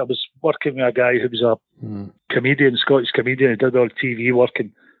was working with a guy who was a comedian, Scottish comedian, who did all TV work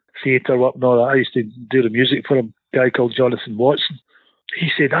and theatre work and all that. I used to do the music for him, a guy called Jonathan Watson. He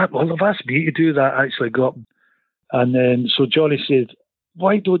said, well, they've asked me to do that, actually, got him. And then, so Johnny said,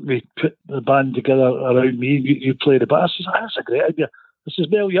 why don't we put the band together around me? You play the bass. I said, that's a great idea. I says,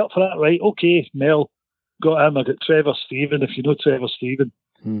 Mel, you up for that? Right, okay. Mel got him. I got Trevor Stephen, if you know Trevor Stephen,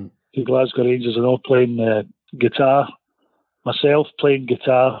 the Glasgow Rangers, and all playing guitar. Myself playing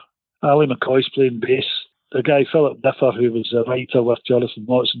guitar. Ali McCoy's playing bass. The guy, Philip Differ, who was a writer with Jonathan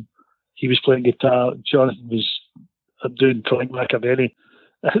Watson, he was playing guitar. Jonathan was doing Clink Like a Benny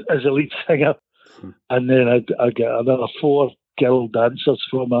as a lead singer. And then I got another 4 girl dancers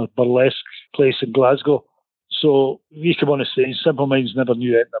from a burlesque place in Glasgow. So we came on the stage. Simple Minds never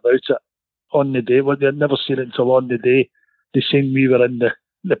knew anything about it on the day. Well, they had never seen it until on the day. They seen we were in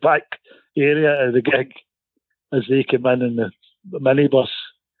the back area of the gig as they came in the minibus,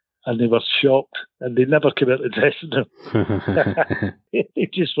 and they were shocked, and they never came out of the dressing room. They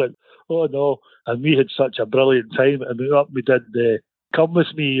just went, oh no. And we had such a brilliant time, and we did the Come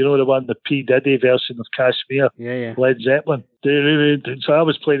With Me, you know, the one, the P. Diddy version of Kashmir, Led Zeppelin. So I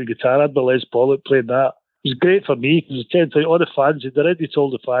was playing the guitar, I had my Les Paul playing that. It was great for me, because it turned out all the fans, they'd already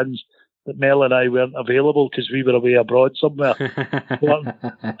told the fans that Mel and I weren't available because we were away abroad somewhere.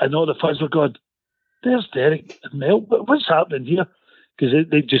 And all the fans were going, there's Derek and Mel. What's happening here? Because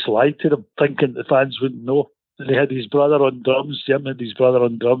they just lied to them, thinking the fans wouldn't know. And they had his brother on drums, Jim had his brother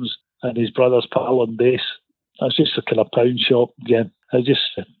on drums, and his brother's pal on bass. That's just a kind of pound shop again. I just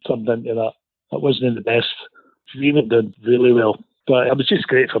turned into that. That wasn't the best. We were doing really well. But it was just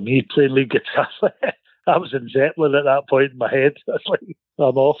great for me playing lead guitar. I was in Zeppelin at that point in my head. I was like,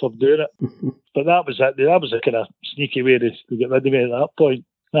 I'm off, I'm doing it. But that was it. That was a kind of sneaky way to get rid of me at that point.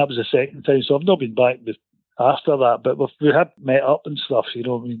 That was the second time. So I've not been back after that. But we had met up and stuff, you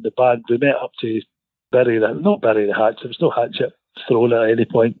know what I mean? The band, we met up to not bury the hatchet. There was no hatchet thrown at any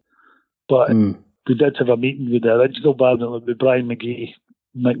point. But we did have a meeting with the original band, with Brian McGee,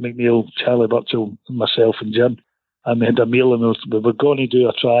 Mick McNeil, Charlie Burchill, myself and Jim. And we had a meal and we were going to do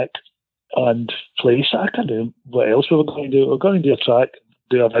a track and play. I can't know what else we were going to do. We were going to do a track,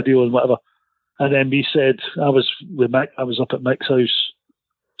 do a video and whatever. And then we said, I was up at Mick's house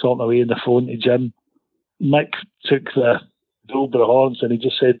talking away on the phone to Jim. Mick took the Dobra horns and he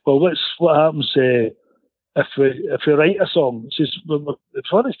just said, well, what happens if we write a song? He says, if we want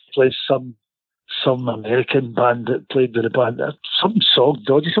to play some American band that played with the band, some song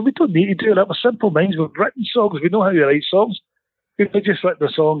dodgy, so we don't need to do that. We're simple minds, we've written songs, we know how to write songs. We just written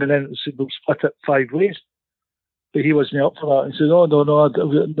a song and then we'll split it 5 ways. But he wasn't up for that. He said, no,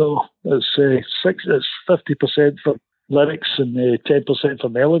 it's 50% for lyrics and 10% for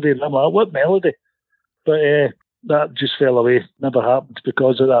melody. And I'm like, what melody? But that just fell away, never happened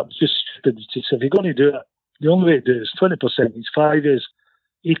because of that. It was just stupid. He said, if you're going to do it, the only way to do it is 20%. It's 5 years,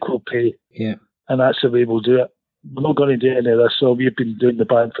 equal pay. Yeah. And that's the way we'll do it. We're not going to do any of this. So we've been doing the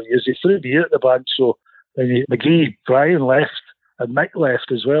band for years. He threw me out of the band. So when McGee, Brian left, and Mick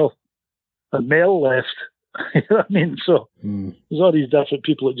left as well, and Mel left. You know what I mean? So there's all these different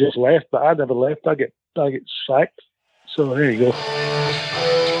people that just left, but I never left. I get sacked. So there you go.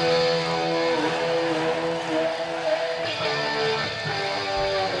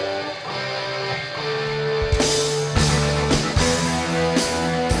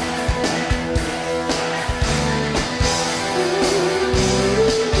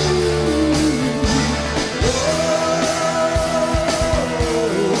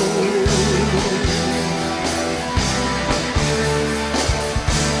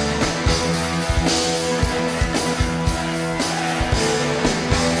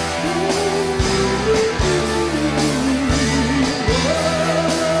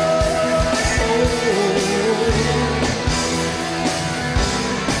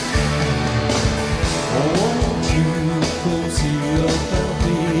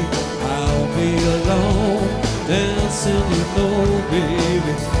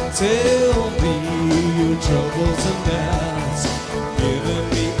 Tell me your troubles and doubts, giving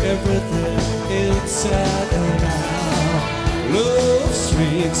me everything inside and out. Love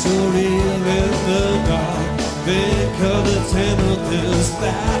streaks are real in the dark. Think of the tenderness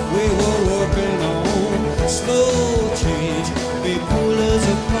that we were working on. Slow change may pull us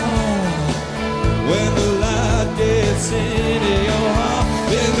apart. When the light gets into your heart,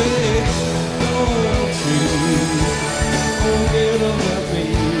 baby, don't you forget about me.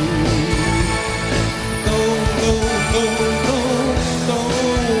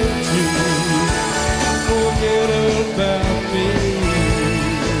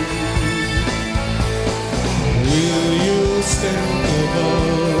 Stand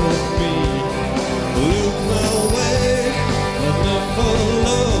above me, look my way, but never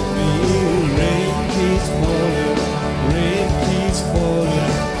love me. Rain keeps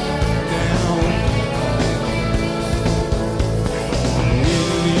falling down.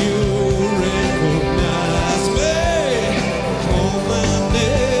 Will you recognize me? Call my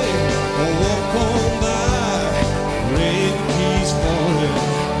name or walk on by. Rain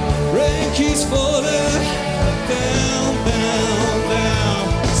keeps falling down.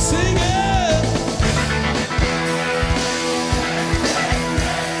 Sing it!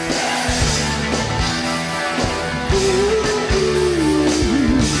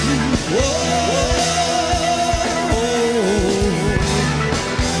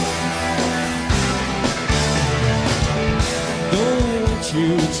 Don't you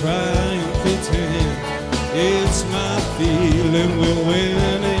try and pretend it's my feeling we're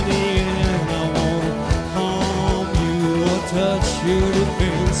winning in the end. I won't harm you or touch your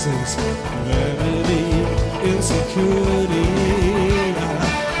defenses, vanity, insecurity.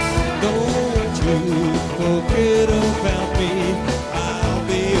 Don't you forget about me. I'll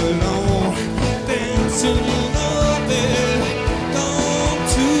be alone, dancing in love. Don't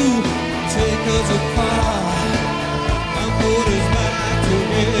you take us apart and put us back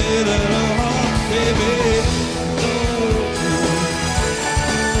together, baby. Don't you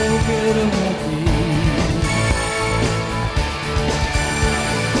forget about me.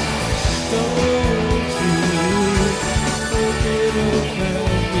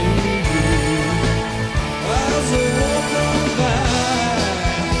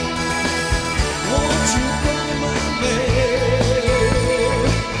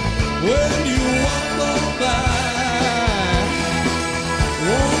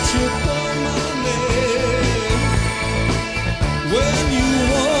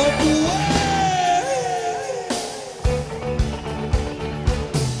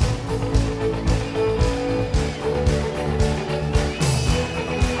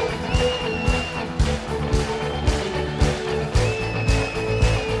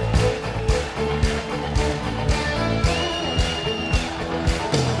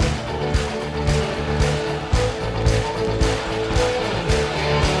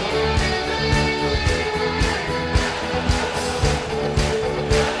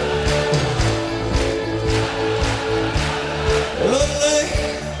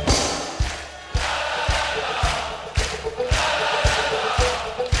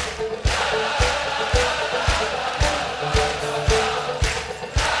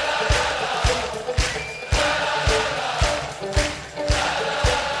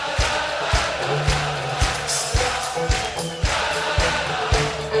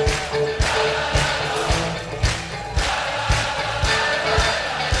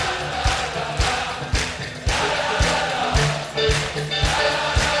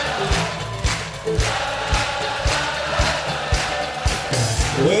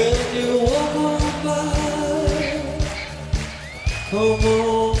 When you walk on by, come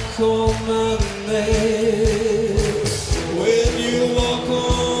on, come and make. When you walk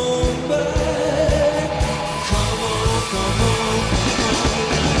on by, come on, come on,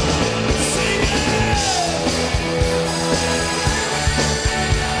 sing it!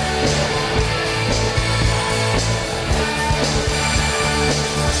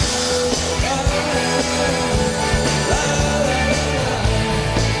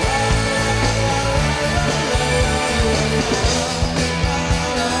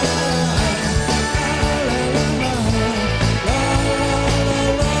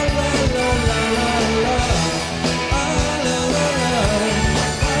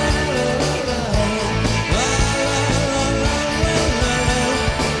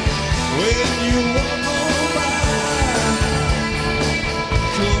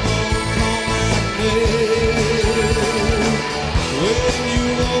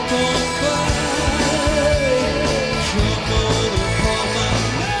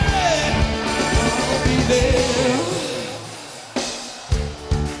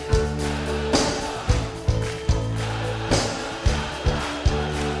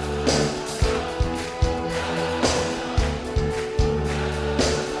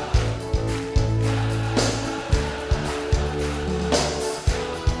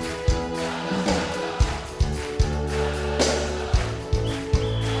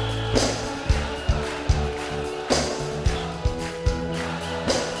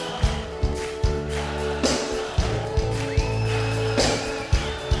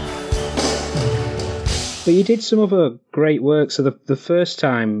 But you did some other great work. So the first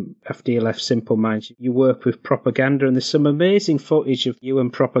time after you left Simple Minds, you worked with Propaganda, and there's some amazing footage of you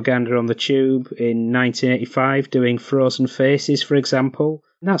and Propaganda on the Tube in 1985 doing Frozen Faces, for example.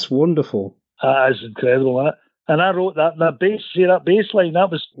 And that's wonderful. That is incredible, that. And I wrote that bass line,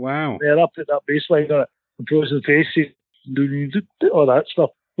 that was... Wow. There, I put that bass line on it, and Frozen Faces, all that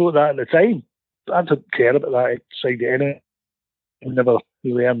stuff. Wrote that at the time. I didn't care about that side anyway. I never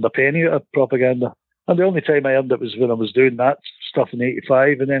really earned a penny out of Propaganda. And the only time I earned it was when I was doing that stuff in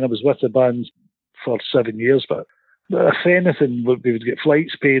 85, and then I was with the band for 7 years. But if anything, we would get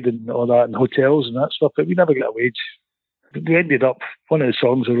flights paid and all that, and hotels and that stuff, but we never got a wage. We ended up, one of the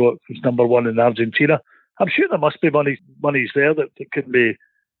songs I wrote was #1 in Argentina. I'm sure there must be monies there that can be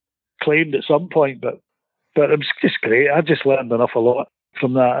claimed at some point, but it was just great. I just learned an awful lot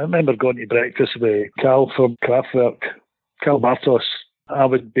from that. I remember going to breakfast with Cal from Kraftwerk, Cal Bartos. I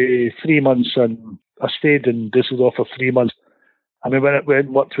would be 3 months, and I stayed in Dusseldorf for 3 months. I mean, when it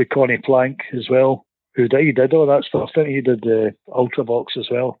worked with Connie Plank as well, he did all that stuff. Then he did Ultravox as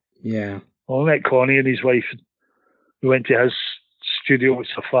well. Yeah. Well, I met Connie and his wife. We went to his studio.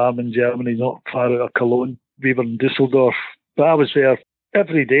 It's a farm in Germany, not far out of Cologne. We were in Dusseldorf. But I was there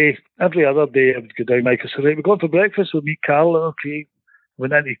every day. Every other day I would go down. Mike, I said, right, we're going for breakfast. We'll meet Carl. Okay.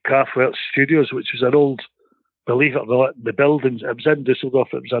 Went into Kraftwerk Studios, which was an old, believe it or not, the buildings. It was in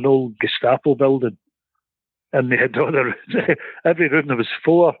Dusseldorf. It was an old Gestapo building. And they had every room, there was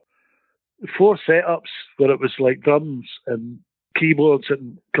four setups where it was like drums and keyboards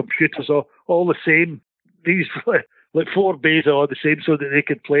and computers, all the same. These like 4 bays are all the same, so that they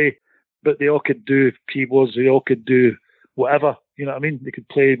could play, but they all could do keyboards, they all could do whatever, you know what I mean? They could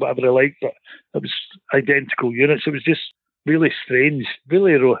play whatever they liked, but it was identical units. It was just really strange,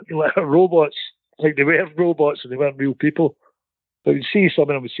 really like robots, like they were robots and they weren't real people. But we'd see some of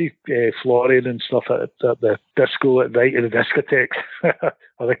them, we'd see Florian and stuff at the disco at night, in the discotheques,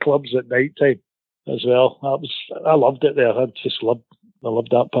 or the clubs at night time as well. I loved it there. I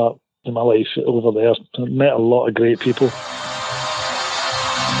loved that part of my life over there. I met a lot of great people.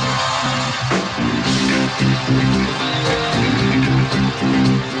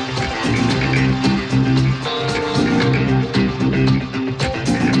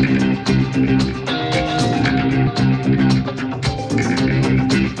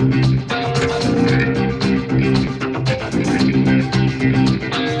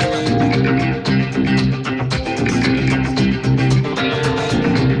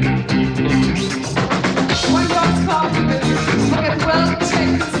 When God's calling me.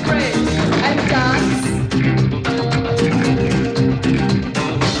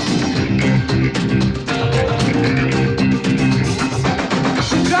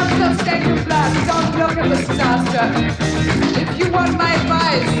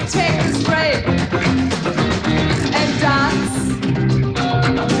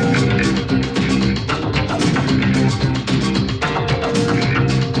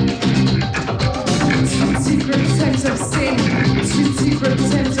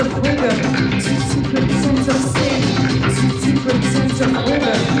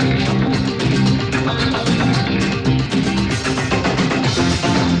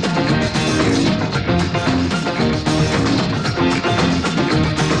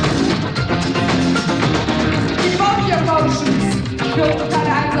 Luft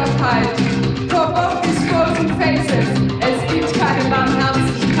keine Einsamkeit. Vor both these frozen faces, es gibt keine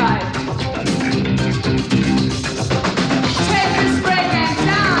Barmherzigkeit. Take this break and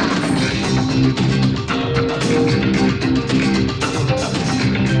dance.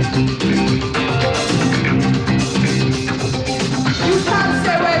 You can't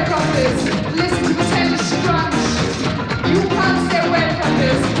stay away from this. Listen to the tennis crunch. You can't stay away from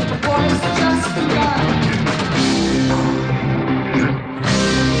this. War has just begun.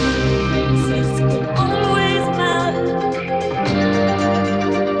 Faces could always matter.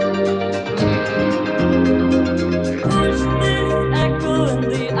 Push this echo in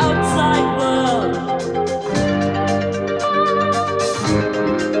the outside world.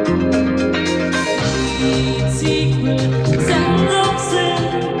 Deep secret sense of sin.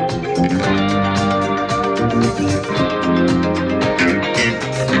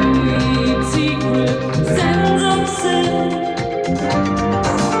 Deep secret sense of sin.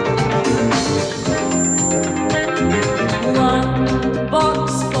 One box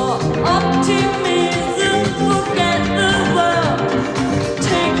for optimism, forget the world.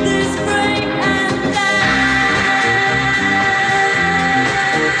 Take this break and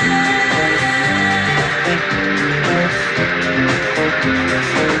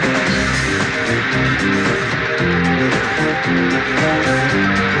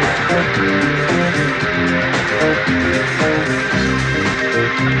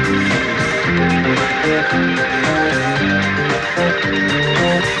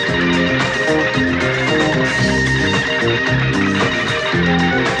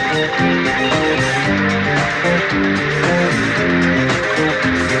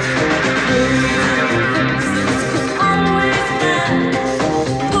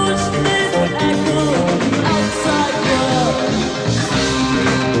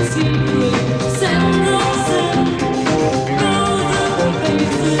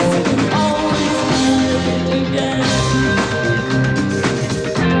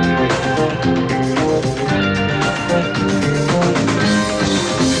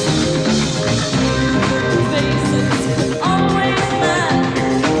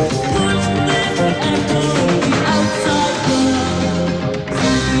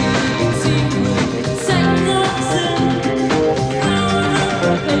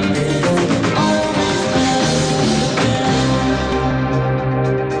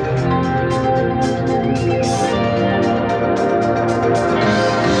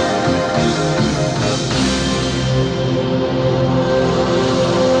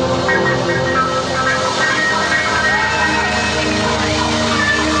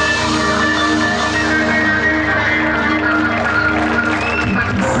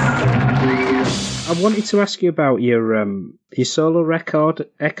I wanted to ask you about your solo record,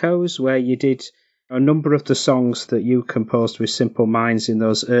 Echoes, where you did a number of the songs that you composed with Simple Minds in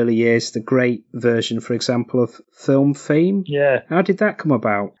those early years, the great version, for example, of Film Theme. Yeah. How did that come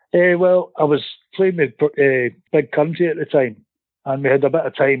about? Well, I was playing with Big Country at the time, and we had a bit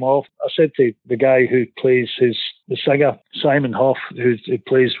of time off. I said to the guy who plays the singer, Simon Hoff, who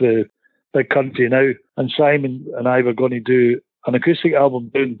plays with Big Country now, and Simon and I were going to do an acoustic album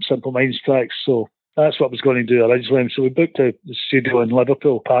doing Simple Minds tracks, so that's what I was going to do originally. So we booked the studio in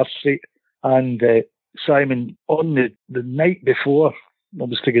Liverpool, Park Street, and Simon, on the night before I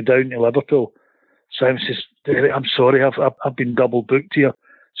was to go down to Liverpool, Simon says, "Derek, I'm sorry, I've been double booked here.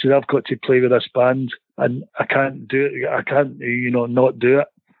 So I've got to play with this band, and I can't do it. I can't, not do it."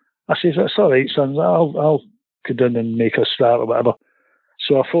 I says, "That's all right, son. I'll go down and make a start or whatever."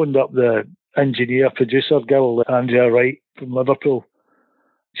 So I phoned up the engineer, producer girl, Andrea Wright from Liverpool.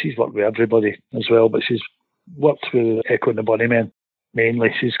 She's worked with everybody as well, but she's worked with Echo and the Bunnymen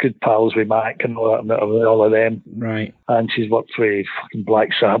mainly. She's good pals with Mac and all of them. Right. And she's worked with fucking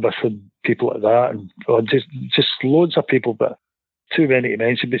Black Sabbath and people like that, and just loads of people, but too many to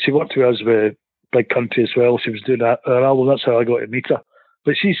mention. But she worked with us with Big Country as well. She was doing that album. That's how I got to meet her.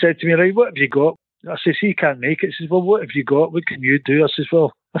 But she said to me, "Right, what have you got?" I said, "He can't make it." She says, "Well, what have you got? What can you do?" I says,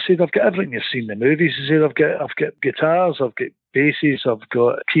 "Well," I said, "I've got everything you've seen in the movies." I said, I've got guitars, I've got basses, I've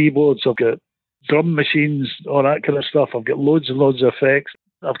got keyboards, I've got drum machines, all that kind of stuff. I've got loads and loads of effects.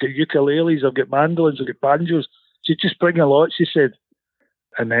 I've got ukuleles, I've got mandolins, I've got banjos. She just bring a lot, she said.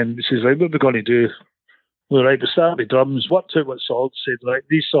 And then she says, "Right, what are we going to do?" Well, right, we started with drums, worked out what songs, said, "Right,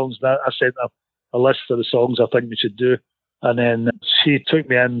 these songs," I sent her a list of the songs I think we should do. And then she took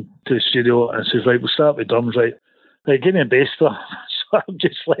me in to the studio and says, "Right, we'll start with drums, right? Give me a bass drum." So I'm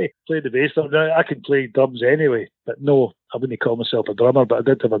just like, play the bass drum. Now, I can play drums anyway, but no, I wouldn't call myself a drummer, but I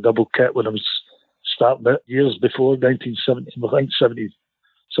did have a double kit when I was starting it years before, 1970, I think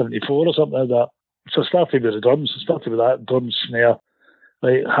 74 or something like that. So I started with the drums. I started with that, drum, snare,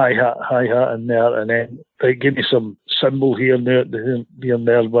 like hi hat in there, and then like give me some cymbal here and there, here and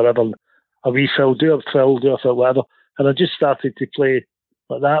there, whatever, a wee fill, do a fill, whatever. And I just started to play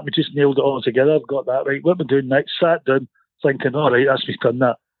like that. We just nailed it all together. I've got that right. What am I doing next? Sat down, thinking, all right, that's me done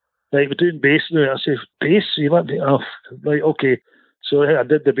that. Right, we're doing bass now. I say, bass? You want me? Oh, right, okay. So I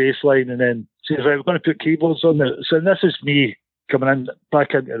did the bass line, and then says, right, we're going to put keyboards on there. So this is me coming in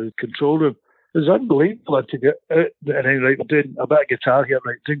back into the control room. It was unbelievable to get out, and then right, we're doing a bit of guitar here,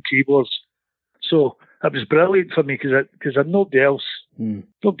 right, doing keyboards. So it was brilliant for me because I had nobody else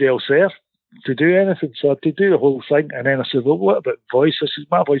there to do anything. So I had to do the whole thing, and then I said, well, what about voice? I said,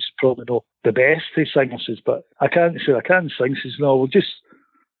 my voice is probably not the best to sing. I says, but I can't sing. I says, no,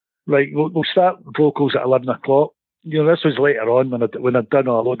 we'll start vocals at 11 o'clock. You know, this was later on when I'd done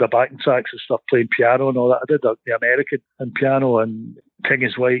a load of backing tracks and stuff, playing piano and all that. I did the American and piano and King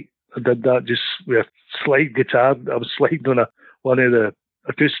is White. I did that just with a slide guitar. I was sliding on one of the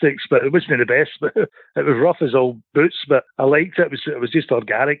acoustics, but it wasn't the best. But it was rough as all boots, but I liked it. It was just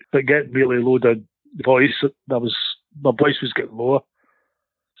organic, but getting really low down voice. My voice was getting lower,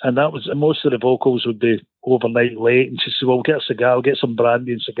 and that was most of the vocals would be overnight late. And she said, "Well, get a cigar, get some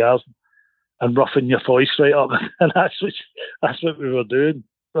brandy and cigars, and roughen your voice right up." And that's what we were doing.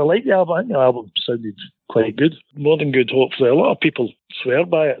 I like the album. I think the album sounded quite good, more than good. Hopefully, a lot of people swear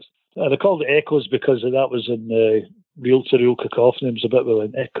by it. And I called it Echoes because that was in reel-to-reel cacophony. It was a bit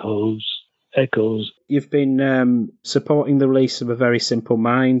like Echoes. You've been supporting the release of A Very Simple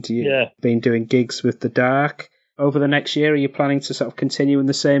Mind. You've been doing gigs with The Dark. Over the next year, are you planning to sort of continue in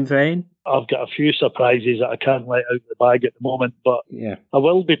the same vein? I've got a few surprises that I can't let out of the bag at the moment, but I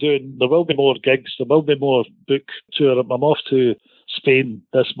will be there will be more gigs, there will be more book tour. I'm off to Spain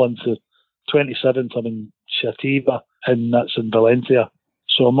this month, the 27th. I'm in Chativa, and that's in Valencia.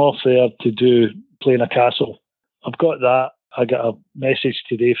 So I'm off there to play in a castle. I've got that. I got a message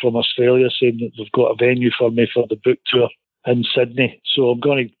today from Australia saying that they've got a venue for me for the book tour in Sydney. So I'm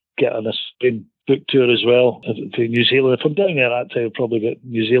going to get on a Spain book tour as well to New Zealand. If I'm down there that time, I'll probably get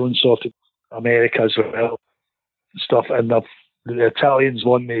New Zealand sorted, America as well, stuff. And the Italians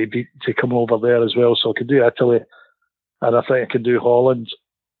want me to come over there as well, so I can do Italy, and I think I can do Holland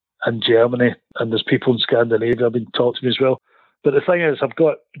and Germany. And there's people in Scandinavia have been talking to me as well. But the thing is, I've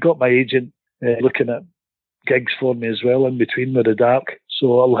got my agent looking at gigs for me as well in between with The Dark.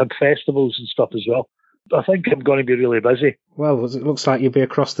 So I'll have festivals and stuff as well. I think I'm going to be really busy. Well, it looks like you'll be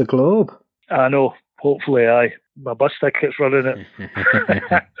across the globe. I know. Hopefully, my bus ticket's running it.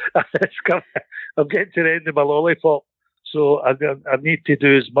 I'm getting to the end of my lollipop. So I need to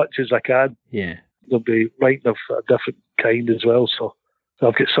do as much as I can. Yeah. They'll be writing of a different kind as well. So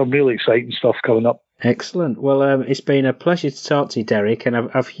I've got some really exciting stuff coming up. Excellent. Well, it's been a pleasure to talk to you, Derek, and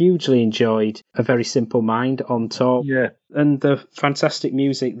I've hugely enjoyed A Very Simple Mind on tour. Yeah. And the fantastic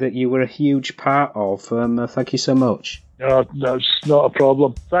music that you were a huge part of. Thank you so much. No, that's not a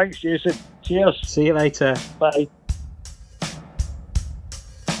problem. Thanks, Jason. Cheers. See you later. Bye.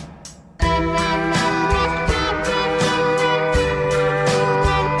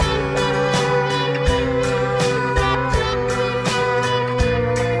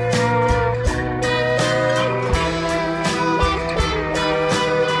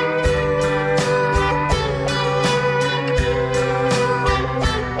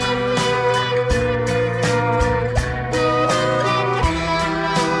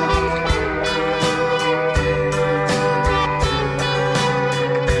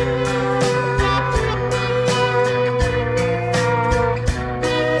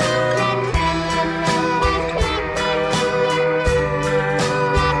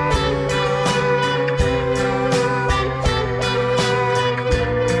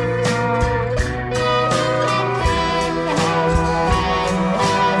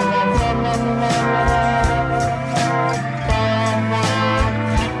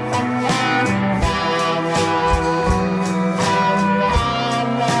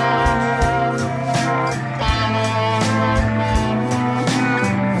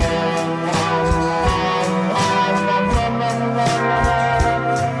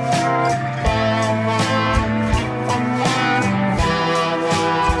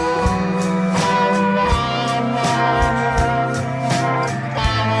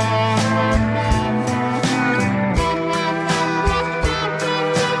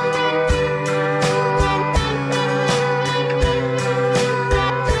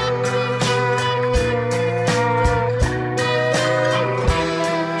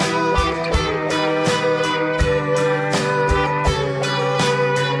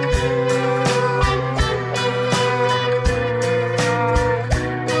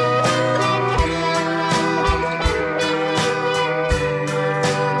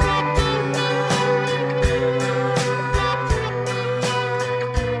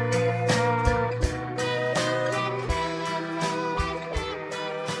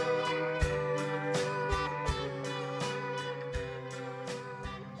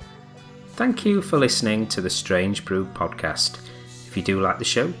 Thank you for listening to the Strange Brew podcast. If you do like the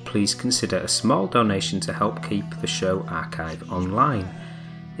show, please consider a small donation to help keep the show archive online.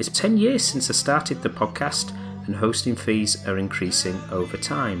 It's 10 years since I started the podcast, and hosting fees are increasing over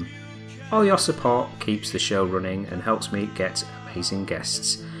time. All your support keeps the show running and helps me get amazing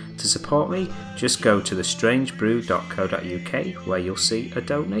guests. To support me, just go to thestrangebrew.co.uk where you'll see a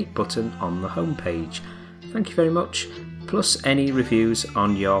donate button on the homepage. Thank you very much. Plus, any reviews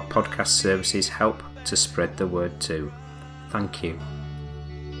on your podcast services help to spread the word too. Thank you.